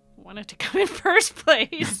 wanted to come in first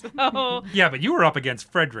place, so... Yeah, but you were up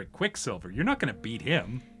against Frederick Quicksilver. You're not going to beat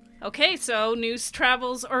him. Okay, so news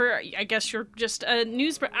travels, or I guess you're just a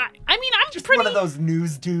news... I mean, I'm Just pretty... one of those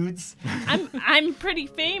news dudes. I'm pretty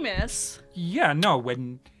famous. Yeah, no,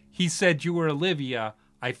 when he said you were Olivia,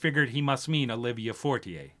 I figured he must mean Olivia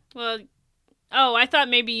Fortier. Well, oh, I thought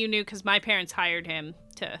maybe you knew because my parents hired him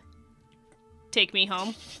to take me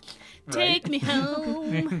home. Right. Take me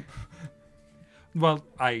home. Well,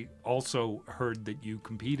 I also heard that you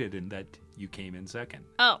competed and that you came in second.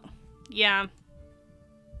 Oh, yeah.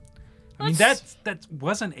 I mean, Let's- that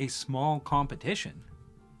wasn't a small competition.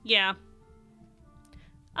 Yeah.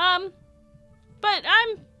 But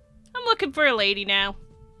I'm looking for a lady now.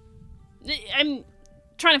 I'm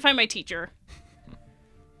trying to find my teacher.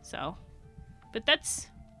 So, but that's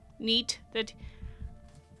neat. That,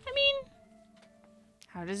 I mean,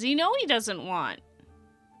 how does he know he doesn't want?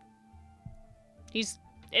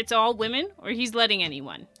 It's all women, or he's letting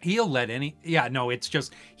anyone? He'll let any... Yeah, no, it's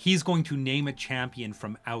just he's going to name a champion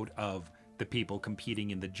from out of the people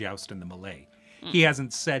competing in the joust and the melee. He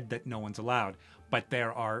hasn't said that no one's allowed, but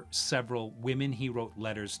there are several women he wrote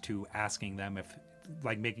letters to asking them if,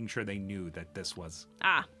 like, making sure they knew that this was...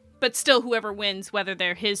 But still, whoever wins, whether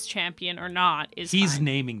they're his champion or not, is He's fine.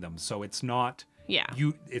 naming them, so it's not... Yeah.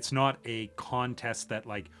 It's not a contest that,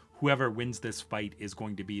 like, whoever wins this fight is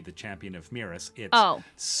going to be the champion of Miris. It's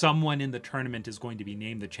someone in the tournament is going to be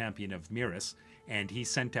named the champion of Miris, and he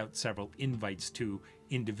sent out several invites to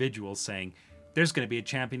individuals saying, there's going to be a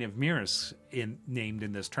champion of Miris named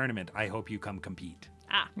in this tournament. I hope you come compete.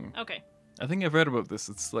 Okay. I think I've read about this.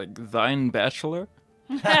 It's like Thine Bachelor.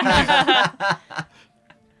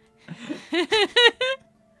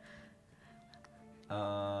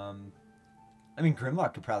 I mean,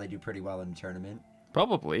 Grimlock could probably do pretty well in the tournament.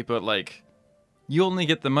 Probably, but like, you only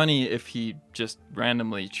get the money if he just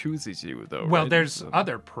randomly chooses you, though. Well, right? there's So-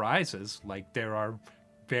 other prizes. Like, there are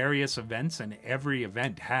various events, and every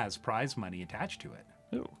event has prize money attached to it.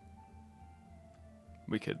 Ooh.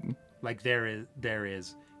 We could. Like, there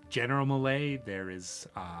is General Melee, there is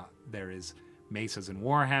maces and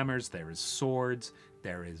warhammers, there is swords,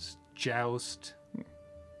 there is joust,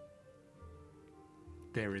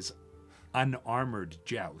 there is unarmored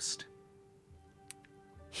joust.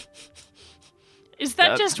 Is that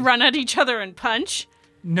That- just run at each other and punch?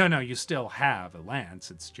 No, you still have a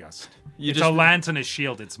lance. It's just You it's just- a lance and a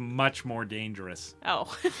shield. It's much more dangerous.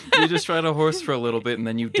 Oh. You just ride a horse for a little bit and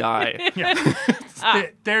then you die. Yeah,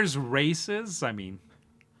 there's races. I mean,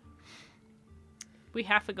 We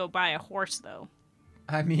have to go buy a horse, though.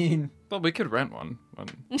 I mean, Well, we could rent one.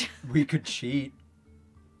 we could cheat.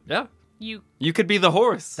 Yeah. You, You could be the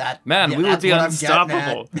horse. Man, yeah, we would that's be what I'm getting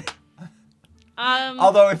unstoppable.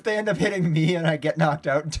 Although if they end up hitting me and I get knocked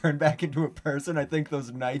out and turn back into a person, I think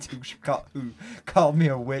those knights who called me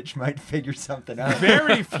a witch might figure something out.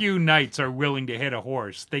 very few knights are willing to hit a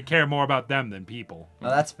horse. They care more about them than people.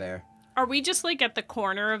 Well, that's fair. are we just like at the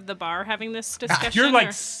corner of the bar having this discussion? You're like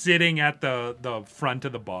or- sitting at the front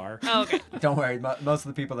of the bar. Oh, okay. Don't worry, most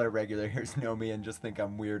of the people that are regular here know me and just think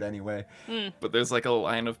I'm weird anyway. But there's like a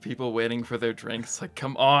line of people waiting for their drinks. Like,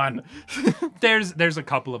 come on. There's a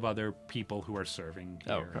couple of other people who are serving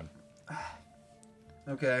Oh, here. okay.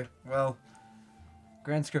 Okay, well,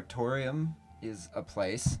 Grand Scriptorium is a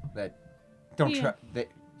place that Yeah.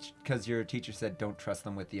 because your teacher said don't trust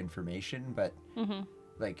them with the information, but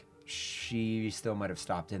like she still might have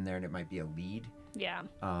stopped in there and it might be a lead. Yeah.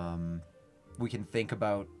 We can think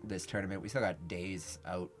about this tournament. We still got days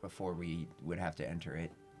out before we would have to enter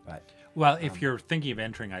it, but Well, if you're thinking of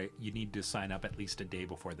entering, you need to sign up at least a day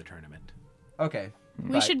before the tournament. okay.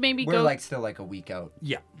 We But should maybe we're go. like still like a week out,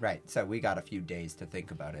 Yeah. right? So we got a few days to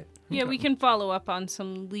think about it. Yeah, we can follow up on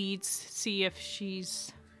some leads, see if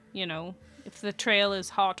she's you know, if the trail is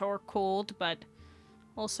hot or cold, but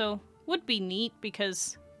also would be neat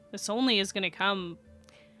because this only is going to come,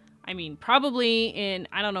 I mean, probably in,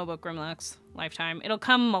 I don't know about Grimlock's lifetime. It'll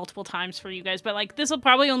come multiple times for you guys, but like this will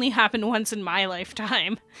probably only happen once in my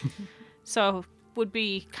lifetime. So would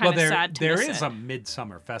be kind of sad to there miss is it. a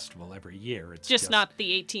midsummer festival every year. It's just not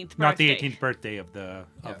the 18th birthday. not the 18th birthday of the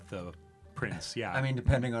prince. Yeah. I mean,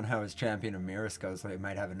 depending on how his Champion of Mirrors goes, they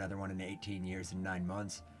might have another one in 18 years and 9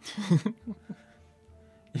 months.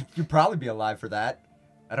 You'd probably be alive for that.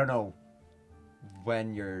 I don't know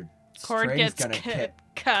when your Cord string's gets gonna get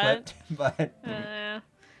cut. clipped, but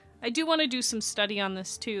I do want to do some study on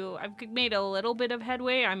this too. I've made a little bit of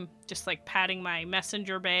headway. I'm just like padding my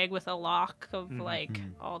messenger bag with a lock of like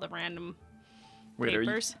all the random Wait,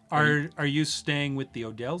 papers. are you staying with the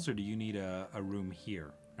Odells, or do you need a room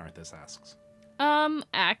here? Narthis asks.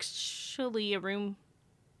 Actually, a room.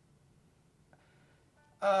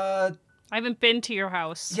 uh, I haven't been to your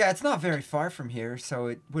house. yeah, it's not very far from here, so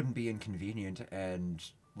it wouldn't be inconvenient, and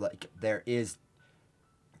like there is,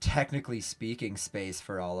 technically speaking, space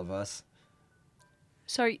for all of us.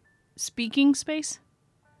 Sorry, speaking space?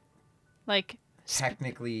 Like,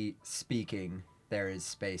 Technically speaking, there is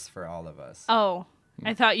space for all of us. oh,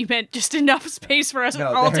 I thought you meant just enough space for us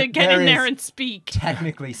No, all there- to get there in there is- and speak.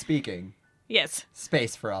 Technically speaking, Yes,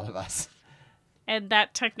 space for all of us. and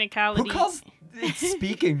that technicality. Who calls it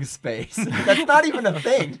speaking space? That's not even a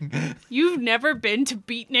thing. You've never been to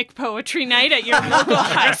Beatnik Poetry Night at your local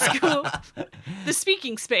high school? The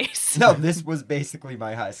speaking space. No, this was basically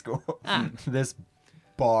my high school. This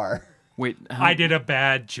bar. Wait, I did a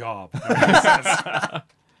bad job.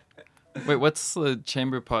 Wait, what's the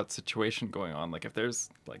chamber pot situation going on? Like, if there's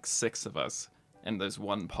like 6 of us and there's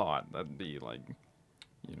one pot, that'd be like,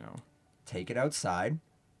 you know. Take it outside.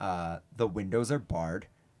 The windows are barred,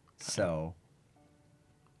 so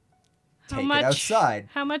take it outside.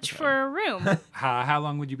 How much for a room? How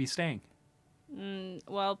long would you be staying?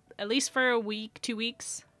 Well, at least for a week, 2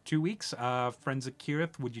 weeks. 2 weeks. Friends of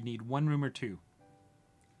Kirith, would you need 1 room or 2?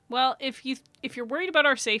 Well, if you're worried about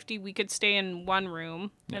our safety, we could stay in one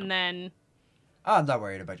room, and then Oh, I'm not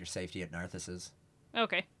worried about your safety at Narthus's.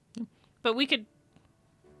 okay, but we could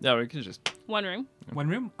Yeah, we could just. one room. 1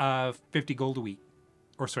 room. 50 gold a week,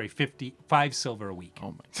 or sorry, 5 silver a week.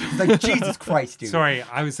 Oh my. It's like, Jesus Christ, dude. Sorry,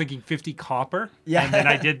 I was thinking 50 copper. Yeah. And then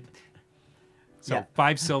I did. So Yeah.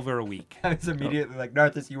 5 silver a week. I was immediately like,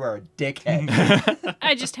 Narthus, you are a dickhead.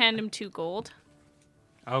 I just hand him 2 gold.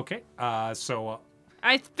 Okay. So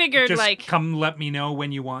I figured just like come let me know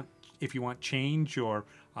when you want, if you want change, or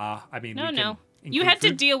I mean, we no. can You include had to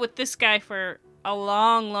food. deal with this guy for a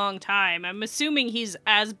long, long time. I'm assuming he's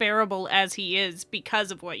as bearable as he is because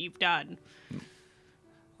of what you've done.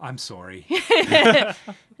 I'm sorry.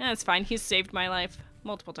 That's fine. He's saved my life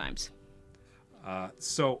multiple times.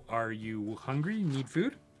 So are you hungry? Need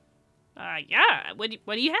food? Yeah. What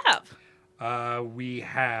do you have? We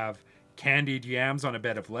have candied yams on a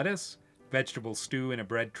bed of lettuce, vegetable stew in a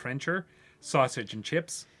bread trencher, sausage and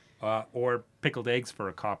chips, or pickled eggs for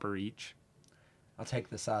a copper each. I'll take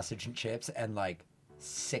the sausage and chips and like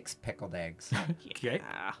 6 pickled eggs. Okay.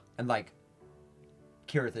 Yeah. And like,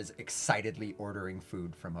 Kirith is excitedly ordering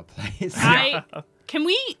food from a place. Can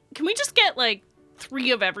we just get like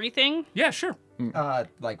 3 of everything? Yeah, sure.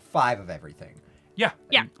 Like 5 of everything. Yeah.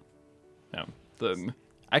 Yeah. Yeah.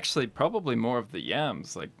 Actually, probably more of the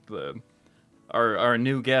yams. Like our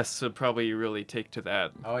new guests would probably really take to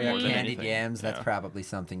that. Oh yeah, more than candied anything. yams. That's Yeah. probably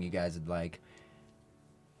something you guys would like.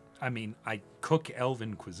 I mean, I cook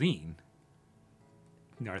elven cuisine,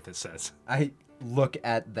 Narthis says. I look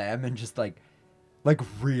at them and just like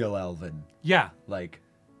real elven. Yeah. Like,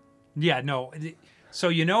 Yeah, no. So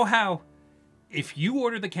you know how if you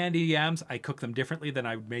order the candy yams, I cook them differently than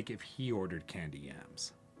I would make if he ordered candy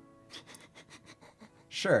yams.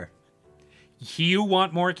 sure. You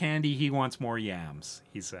want more candy, he wants more yams,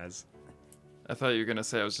 he says. I thought you were gonna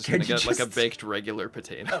say I was just Could gonna you get like a just- baked regular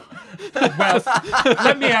potato. Well,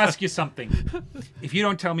 let me ask you something. If you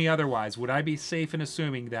don't tell me otherwise, would I be safe in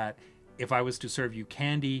assuming that if I was to serve you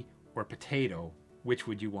candy or potato, which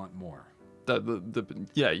would you want more?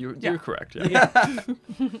 You're correct. Yeah.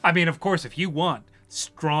 I mean, of course, if you want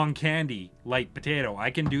strong candy, light potato,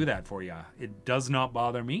 I can do that for you. It does not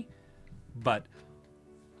bother me. But,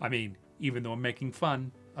 I mean, even though I'm making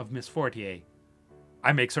fun of Miss Fortier,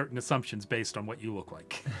 I make certain assumptions based on what you look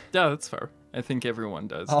like. Yeah, that's fair. I think everyone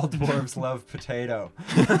does. All dwarves love potato.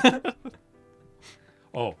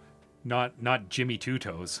 Oh, not Jimmy Two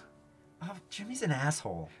Toes. Oh, Jimmy's an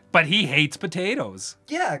asshole. But he hates potatoes.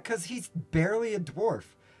 Yeah, because he's barely a dwarf.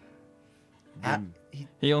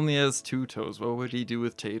 He only has 2 toes. What would he do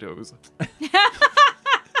with potatoes?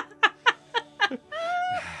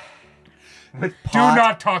 With Do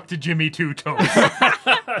not talk to Jimmy Two Toes.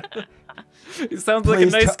 He sounds like a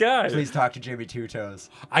nice guy. Please talk to Jimmy Two Toes.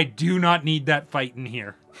 I do not need that fight in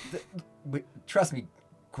here. Trust me,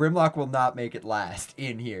 Grimlock will not make it last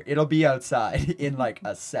in here. It'll be outside in like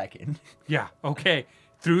a second. Yeah, okay.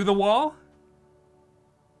 Through the wall?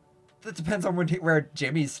 That depends on where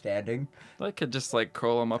Jimmy's standing. I could just like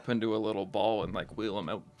curl him up into a little ball and like wheel him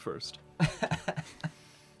out first.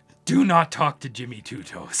 Do not talk to Jimmy Two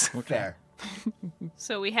Toes. Fair.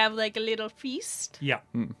 So we have like a little feast. Yeah.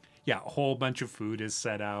 Yeah, a whole bunch of food is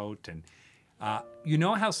set out. And you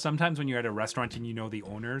know how sometimes when you're at a restaurant and you know the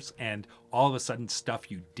owners and all of a sudden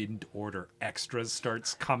stuff you didn't order extras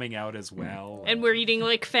starts coming out as well? And we're eating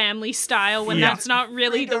like family style when Yeah. that's not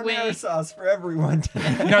really the way. Marinara sauce for everyone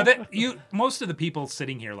today. No, most of the people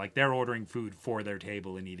sitting here, like they're ordering food for their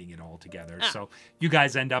table and eating it all together. So you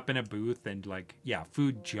guys end up in a booth and like, yeah,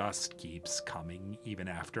 food just keeps coming even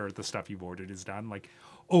after the stuff you've ordered is done. Like,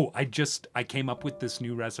 oh, I came up with this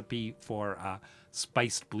new recipe for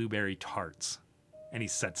spiced blueberry tarts. And he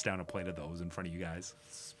sets down a plate of those in front of you guys.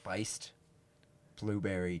 Spiced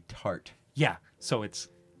blueberry tart. Yeah, so it's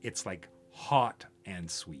like hot and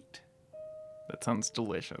sweet. That sounds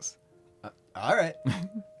delicious. All right.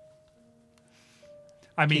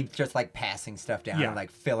 I mean, Keep just like passing stuff down Yeah. and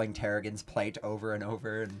like filling Tarragon's plate over and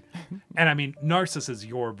over and I mean, Narcissus is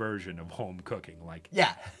your version of home cooking. Like,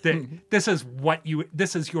 yeah. this is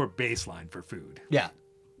your baseline for food. Yeah.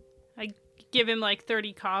 I give him like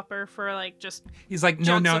 30 copper for like just. He's like,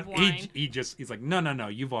 no, Jugs no. of wine. He's like, no.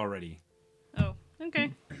 You've already. Oh,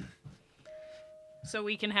 okay. So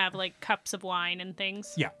we can have like cups of wine and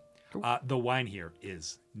things. Yeah. The wine here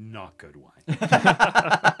is not good wine.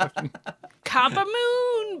 Copper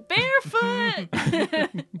Moon, barefoot.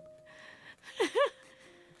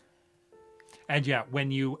 And yeah,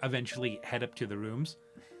 when you eventually head up to the rooms,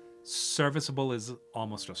 serviceable is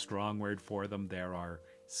almost a strong word for them. There are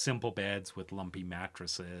simple beds with lumpy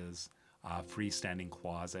mattresses, freestanding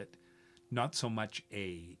closet, not so much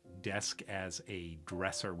a desk as a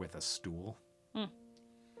dresser with a stool.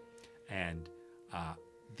 And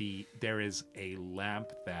there is a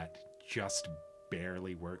lamp that just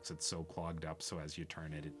barely works. It's so clogged up, so as you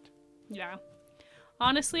turn it, Yeah.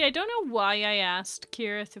 Honestly, I don't know why I asked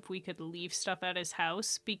Kirith if we could leave stuff at his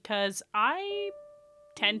house, because I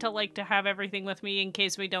tend to like to have everything with me in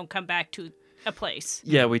case we don't come back to a place.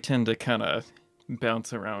 Yeah, we tend to kind of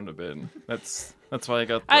bounce around a bit. That's why I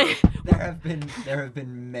got the... I There have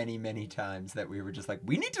been many times that we were just like,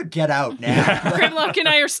 we need to get out now. Grimlock and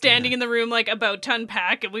I are standing in the room like about to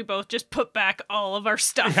unpack, and we both just put back all of our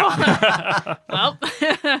stuff on. Well,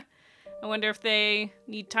 I wonder if they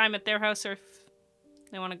need time at their house or if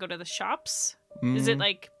they want to go to the shops. Is it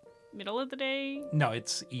like middle of the day? no,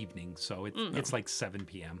 it's evening, so it's like 7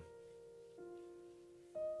 p.m.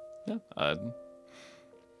 Yeah,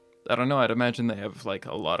 I don't know. I'd imagine they have like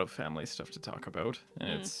a lot of family stuff to talk about,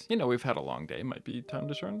 and it's we've had a long day. Might be time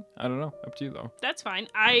to turn. I don't know. Up to you though. That's fine.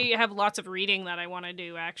 I have lots of reading that I want to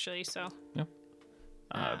do actually, so.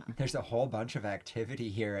 There's a whole bunch of activity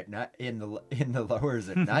here at night in the lowers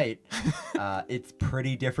at night. It's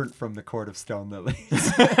pretty different from the Court of Stone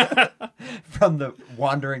Lilies, from the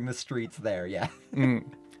wandering the streets there. Yeah.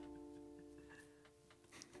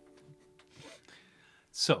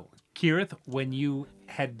 So, Kirith, when you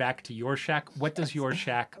head back to your shack, what does your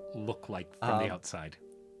shack look like from the outside?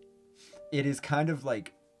 It is kind of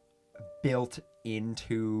like built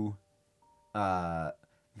into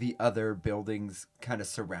the other buildings kind of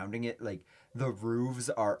surrounding it. Like the roofs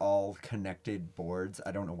are all connected boards.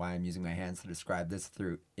 I don't know why I'm using my hands to describe this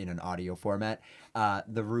in an audio format.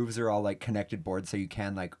 The roofs are all like connected boards, so you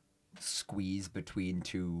can like squeeze between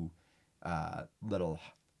two little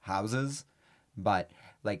houses. But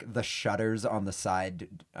like the shutters on the side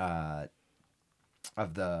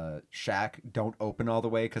of the shack don't open all the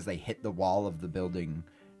way because they hit the wall of the building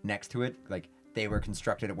next to it. Like they were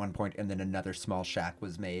constructed at one point and then another small shack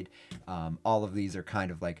was made. All of these are kind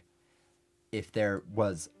of like, if there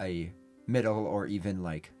was a middle or even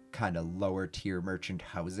like kind of lower tier merchant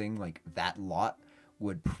housing, like that lot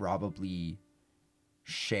would probably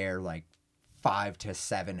share like 5 to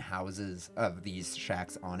 7 houses of these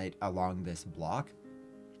shacks on it along this block.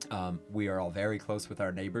 We are all very close with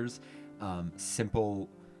our neighbors. Simple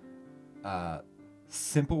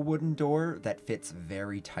wooden door that fits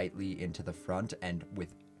very tightly into the front, and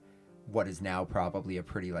with what is now probably a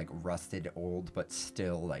pretty like rusted old but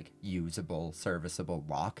still like usable, serviceable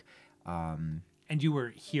lock. And you were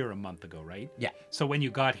here a month ago, right? Yeah. So when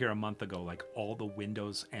you got here a month ago, like all the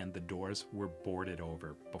windows and the doors were boarded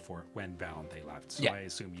over when Val and they left. So Yeah. I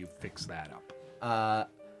assume you fixed that up. I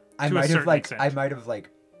To a might have certain like extent. I might have like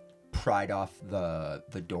pried off the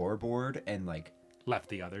door board and like Left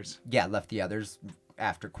the others. left the others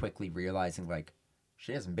after quickly realizing like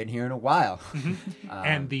she hasn't been here in a while.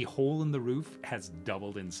 And the hole in the roof has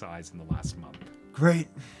doubled in size in the last month. Great.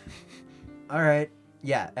 All right.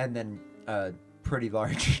 Yeah, and then a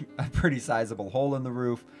pretty sizable hole in the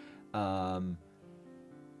roof,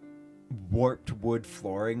 warped wood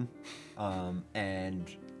flooring,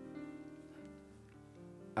 and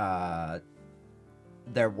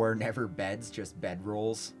there were never beds, just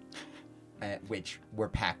bedrolls, which were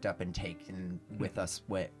packed up and taken with us,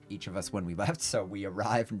 each of us when we left. So we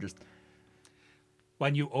arrived and just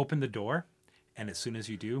When you open the door, and as soon as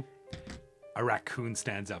you do, a raccoon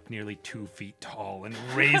stands up nearly 2 feet tall and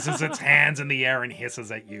raises its hands in the air and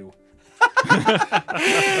hisses at you.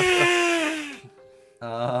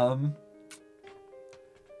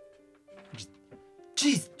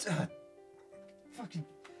 Jeez, fucking.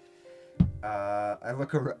 I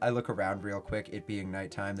look around real quick. It being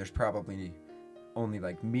nighttime, there's probably only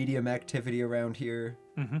like medium activity around here.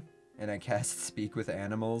 Mm-hmm. And I cast Speak with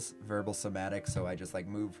Animals, verbal somatic. So I just like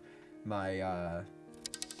move my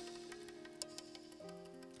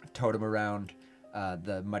totem around.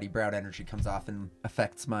 The muddy brown energy comes off and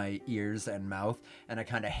affects my ears and mouth, and I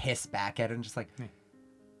kind of hiss back at it and just like,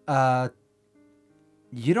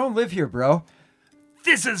 you don't live here, bro.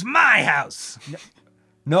 This is my house!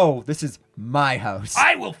 No, this is my house.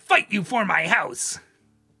 I will fight you for my house!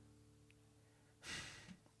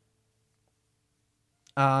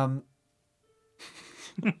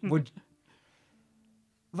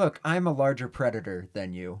 Look, I'm a larger predator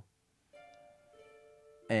than you.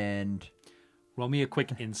 And Roll me a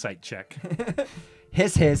quick insight check.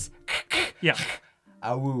 hiss. Yeah.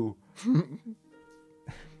 Awoo.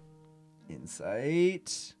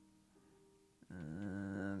 Insight.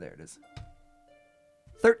 There it is.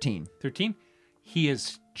 13. 13. He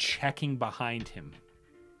is checking behind him.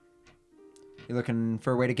 You looking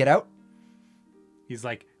for a way to get out? He's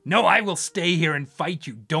like, no, I will stay here and fight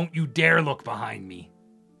you. Don't you dare look behind me.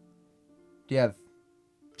 Do you have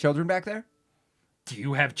children back there? Do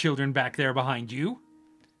you have children back there behind you?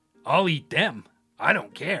 I'll eat them. I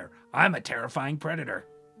don't care. I'm a terrifying predator.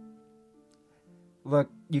 Look,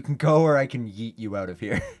 you can go or I can yeet you out of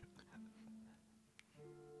here.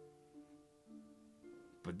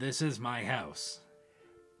 But this is my house.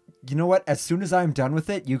 You know what? As soon as I'm done with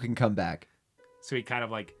it, you can come back. So he kind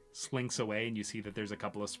of like slinks away, and you see that there's a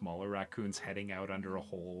couple of smaller raccoons heading out under a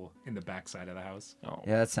hole in the backside of the house. Oh.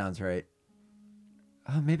 Yeah, that sounds right.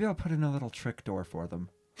 Maybe I'll put in a little trick door for them.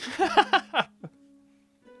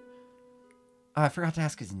 I forgot to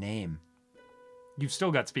ask his name. You've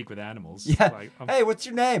still got Speak with Animals. Yeah. Like, Hey, what's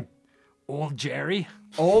your name? Old Jerry.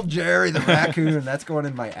 Old Jerry the raccoon. That's going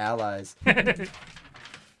in my allies.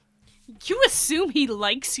 You assume he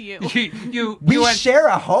likes you. We went- share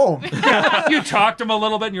a home. you talked to him a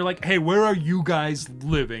little bit, and you're like, hey, where are you guys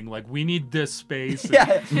living? Like, we need this space. And-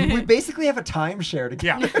 Yeah, we basically have a timeshare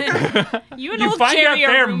together. Yeah. You and You old find out Jerry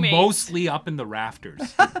are they're roommates. mostly up in the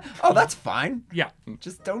rafters. Oh, that's fine. Yeah.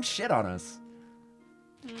 Just don't shit on us.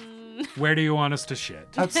 Where do you want us to shit?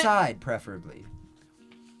 Outside, preferably.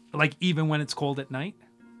 Like, even when it's cold at night?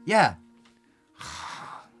 Yeah,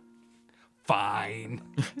 Fine.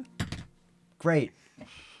 great.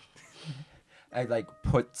 I like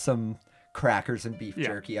put some crackers and beef Yeah.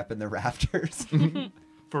 jerky up in the rafters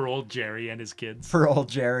For old Jerry and his kids. for old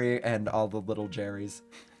Jerry and all the little Jerrys.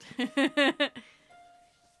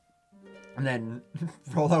 And then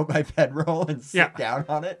roll out my bedroll and sit Yeah. down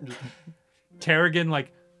on it. And just, Tarragon,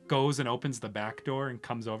 like, goes and opens the back door and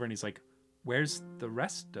comes over, and he's like, where's the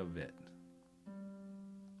rest of it?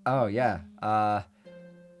 oh, yeah.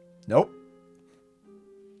 Nope.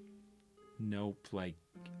 Nope. Like,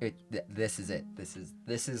 This is it.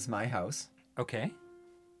 This is my house. okay.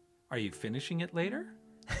 Are you finishing it later?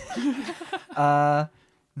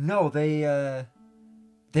 No, there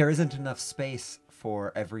isn't enough space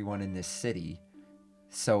for everyone in this city.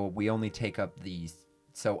 So we only take up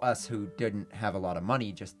so us who didn't have a lot of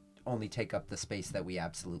money just only take up the space that we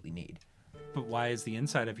absolutely need. But why is the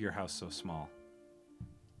inside of your house so small?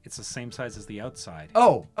 It's the same size as the outside.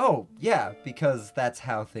 Oh, yeah, because that's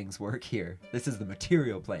how things work here. This is the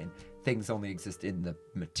material plane. Things only exist in the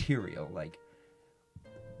material, like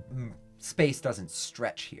space doesn't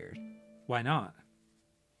stretch here. Why not?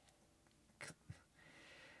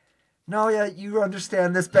 No, yeah, you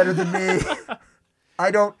understand this better than me.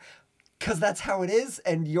 I don't. Because that's how it is,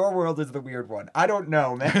 and your world is the weird one. I don't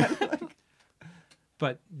know, man.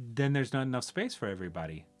 But then there's not enough space for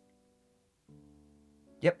everybody.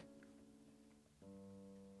 Yep.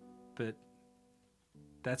 But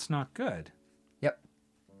that's not good. Yep.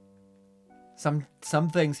 Some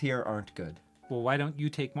things here aren't good. Well, why don't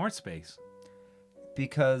you take more space?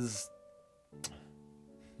 Because...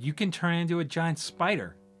 You can turn into a giant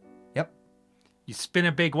spider. Yep. You spin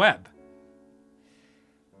a big web.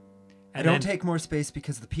 I don't take more space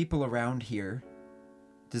because the people around here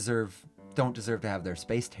don't deserve to have their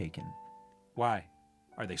space taken. Why?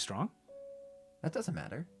 Are they strong? That doesn't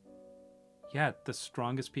matter. Yeah, the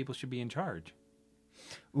strongest people should be in charge.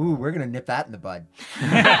 Ooh, we're gonna nip that in the bud.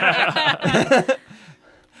 I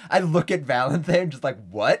look at Valentine just like,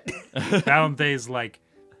 what? Valenthe's like,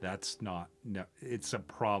 no, it's a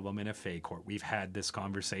problem in a Fae court. We've had this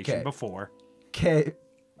conversation 'Kay. before. Okay.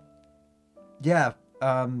 Yeah,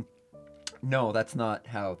 no, that's not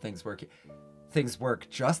how things work. Things work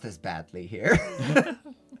just as badly here.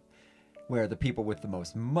 Where the people with the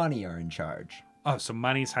most money are in charge. Oh, so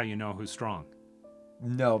money's how you know who's strong.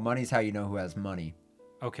 No, money's how you know who has money.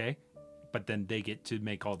 Okay. But then they get to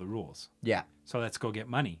make all the rules. Yeah. So let's go get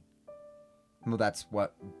money. Well, that's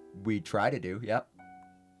what we try to do. Yep.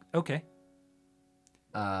 Okay.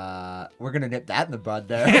 We're gonna nip that in the bud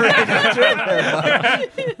there.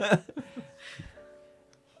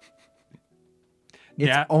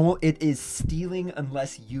 Yeah. It is stealing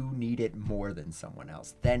unless you need it more than someone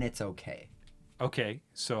else. Then it's okay. Okay.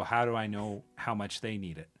 So how do I know how much they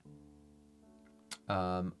need it?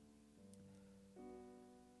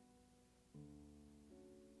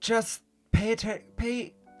 Just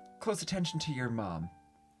pay close attention to your mom.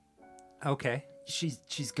 Okay.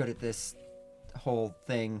 She's good at this whole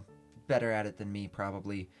thing, better at it than me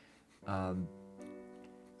probably.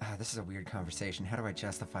 This is a weird conversation. How do I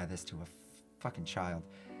justify this to a fucking child?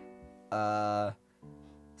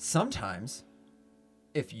 Sometimes,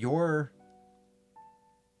 if you're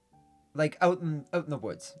like out in the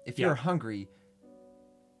woods, if you're hungry,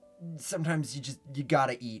 sometimes you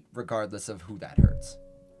gotta eat regardless of who that hurts.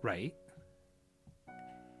 Right.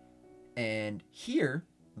 And here,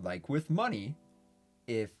 like with money,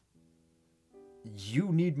 if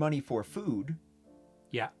you need money for food,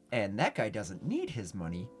 Yeah. and that guy doesn't need his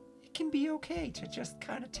money, it can be okay to just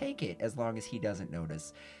kind of take it as long as he doesn't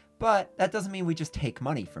notice. But that doesn't mean we just take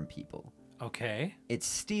money from people. Okay. It's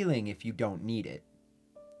stealing if you don't need it.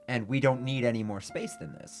 And we don't need any more space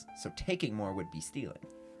than this. So taking more would be stealing.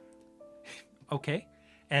 Okay.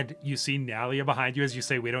 And you see Nalia behind you as you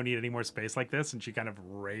say, we don't need any more space like this. And she kind of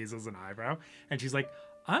raises an eyebrow. And she's like,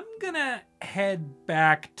 I'm going to head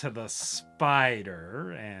back to the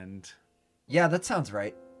spider and... Yeah, that sounds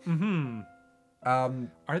right. Mm-hmm.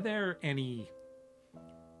 Are there any...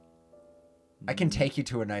 I can take you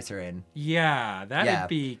to a nicer inn. Yeah, that'd Yeah.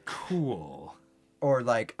 be cool. Or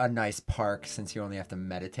like a nice park since you only have to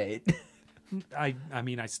meditate. I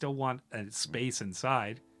mean, I still want a space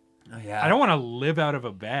inside. Oh, yeah. I don't want to live out of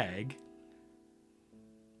a bag.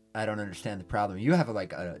 I don't understand the problem. You have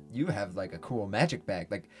like a cool magic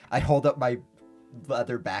bag. Like I hold up my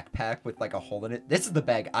leather backpack with like a hole in it. This is the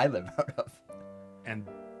bag I live out of. And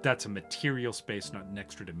that's a material space, not an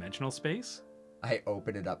extra dimensional space. I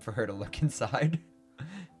open it up for her to look inside.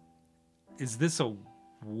 Is this a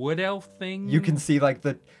wood elf thing? You can see like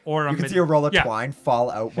you can see a roll of twine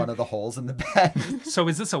fall out one of the holes in the bag. So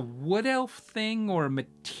is this a wood elf thing or a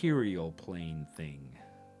material plane thing?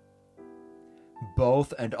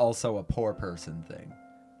 Both, and also a poor person thing.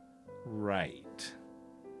 Right.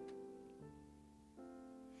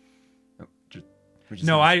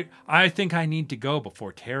 No, I think I need to go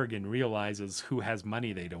before Tarragon realizes who has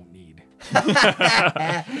money they don't need.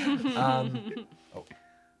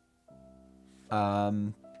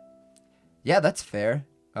 Yeah, that's fair.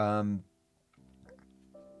 Val,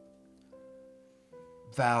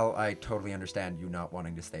 I totally understand you not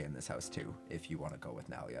wanting to stay in this house too, if you want to go with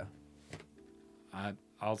Nalia.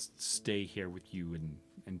 I'll stay here with you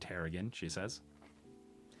and Tarragon, she says.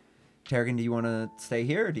 Tarragon, do you want to stay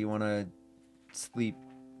here, or do you want to sleep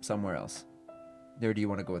somewhere else? Or do you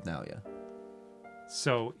want to go with Nalia?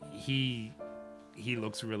 So he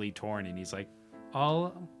looks really torn and he's like,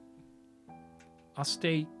 I'll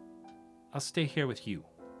stay here with you.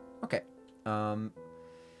 Okay. Then,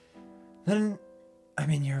 I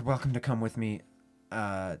mean, you're welcome to come with me.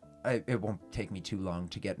 It won't take me too long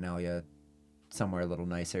to get Nalia somewhere a little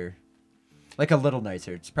nicer. Like a little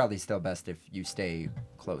nicer. It's probably still best if you stay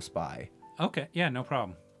close by. Okay, yeah, no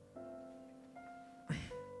problem.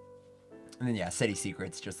 And then, yeah, City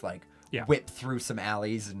Secrets just like Yeah. whip through some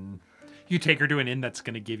alleys and... You take her to an inn that's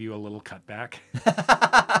going to give you a little cutback.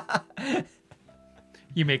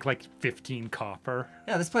 You make like 15 copper.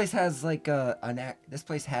 Yeah, this place has like this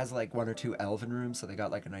place has like 1 or 2 elven rooms, so they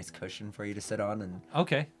got like a nice cushion for you to sit on and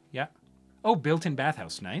Okay, yeah. Oh, built-in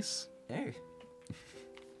bathhouse, nice. hey.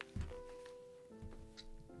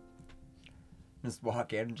 Just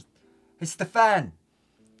walk in. Hey, Stefan.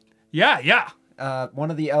 Yeah. One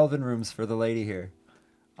of the elven rooms for the lady here.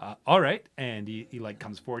 All right, and he like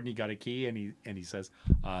comes forward and he got a key and he says,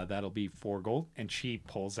 "That'll be 4 gold." And she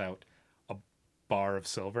pulls out a bar of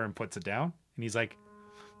silver and puts it down. And he's like,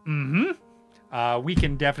 we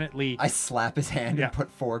can definitely." I slap his hand Yeah. and put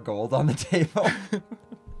 4 gold on the table.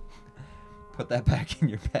 Put that back in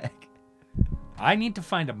your bag. I need to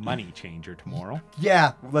find a money changer tomorrow.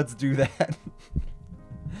 Yeah, let's do that.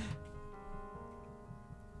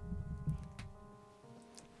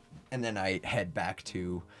 And then I head back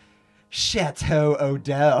to Chateau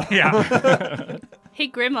Odell. Yeah. Hey,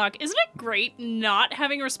 Grimlock, isn't it great not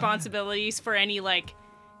having responsibilities for any, like,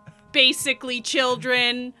 basically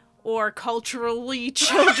children or culturally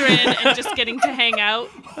children and just getting to hang out?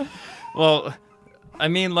 Well, I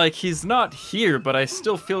mean, like, he's not here, but I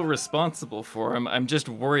still feel responsible for him. I'm just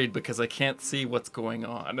worried because I can't see what's going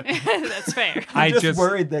on. That's fair. I'm just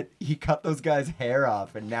worried that he cut those guys' hair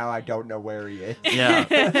off, and now I don't know where he is. Yeah.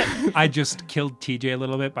 I just killed TJ a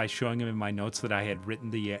little bit by showing him in my notes that I had written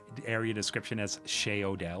the area description as Shea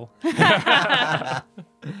Odell.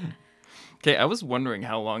 Okay, I was wondering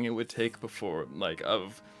how long it would take before, like,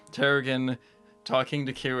 of Tarragon talking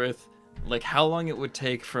to Kirith, like, how long it would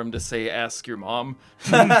take for him to say, "Ask your mom."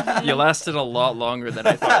 You lasted a lot longer than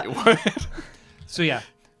I thought you would. So yeah,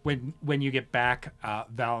 when you get back,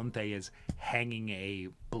 Valente is hanging a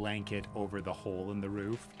blanket over the hole in the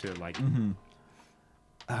roof to like.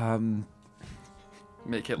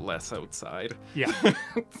 Make it less outside. Yeah,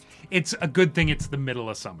 it's a good thing it's the middle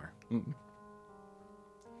of summer.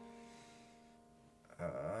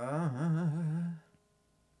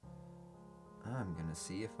 I'm gonna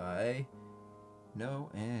see if I know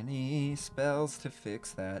any spells to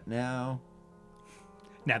fix that now.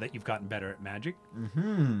 Now that you've gotten better at magic.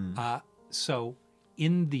 Mm-hmm. So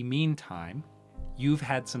in the meantime, you've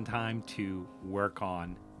had some time to work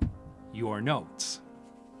on your notes.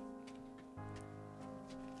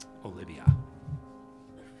 Olivia.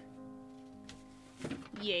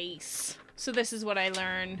 Yes. So this is what I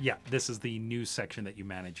learned. Yeah, this is the new section that you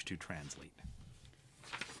managed to translate.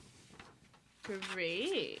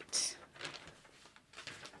 Great.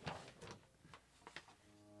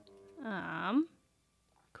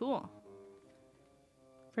 Cool.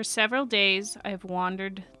 For several days, I have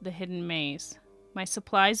wandered the hidden maze. My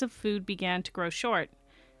supplies of food began to grow short,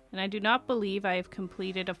 and I do not believe I have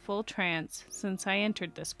completed a full trance since I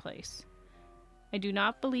entered this place. I do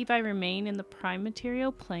not believe I remain in the prime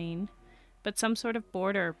material plane, but some sort of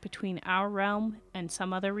border between our realm and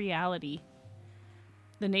some other reality.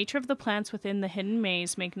 The nature of the plants within the hidden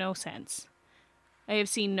maze make no sense. I have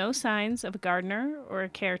seen no signs of a gardener or a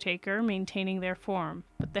caretaker maintaining their form,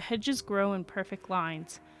 but the hedges grow in perfect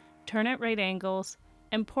lines, turn at right angles,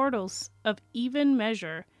 and portals of even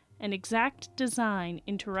measure and exact design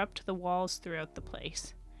interrupt the walls throughout the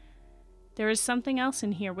place. There is something else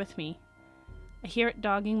in here with me. I hear it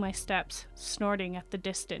dogging my steps, snorting at the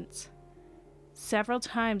distance. Several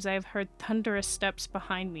times I have heard thunderous steps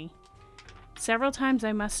behind me. Several times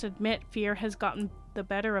I must admit fear has gotten the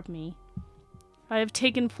better of me. I have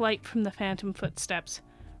taken flight from the phantom footsteps,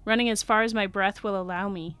 running as far as my breath will allow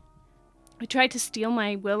me. I tried to steel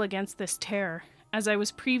my will against this terror, as I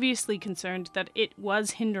was previously concerned that it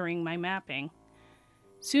was hindering my mapping.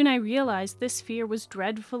 Soon I realized this fear was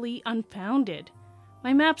dreadfully unfounded.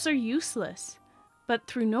 My maps are useless, but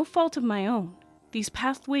through no fault of my own, these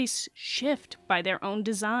pathways shift by their own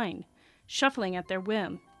design, shuffling at their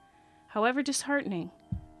whim. However disheartening,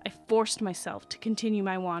 I forced myself to continue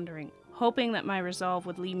my wandering, hoping that my resolve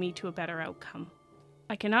would lead me to a better outcome.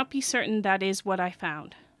 I cannot be certain that is what I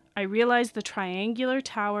found. I realized the triangular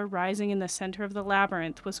tower rising in the center of the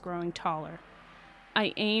labyrinth was growing taller.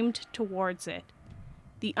 I aimed towards it.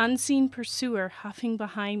 The unseen pursuer huffing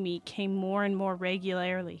behind me came more and more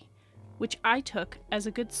regularly, which I took as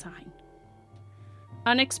a good sign.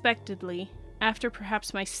 Unexpectedly, after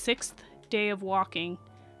perhaps my 6th day of walking,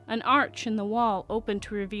 an arch in the wall opened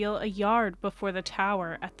to reveal a yard before the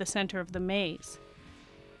tower at the center of the maze.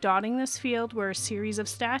 Dotting this field were a series of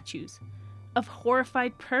statues, of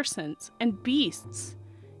horrified persons and beasts,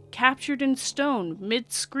 captured in stone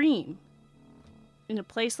mid-scream. In a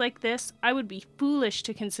place like this, I would be foolish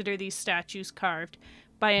to consider these statues carved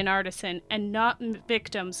by an artisan and not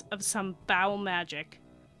victims of some foul magic.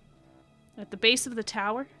 At the base of the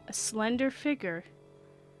tower, a slender figure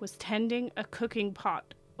was tending a cooking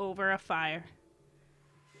pot over a fire.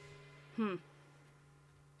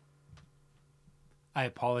 I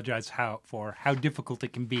apologize for how difficult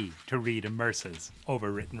it can be to read Immersa's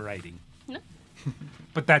overwritten writing. No.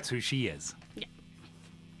 But that's who she is. Yeah.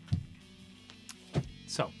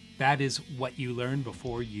 So, that is what you learn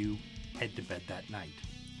before you head to bed that night.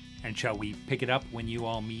 And shall we pick it up when you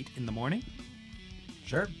all meet in the morning?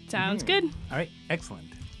 Sure. Sounds good. All right, excellent.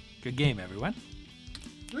 Good game, everyone.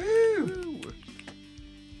 Woo!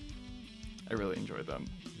 I really enjoyed them.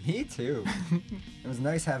 Me too. It was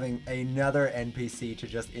nice having another NPC to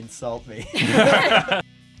just insult me.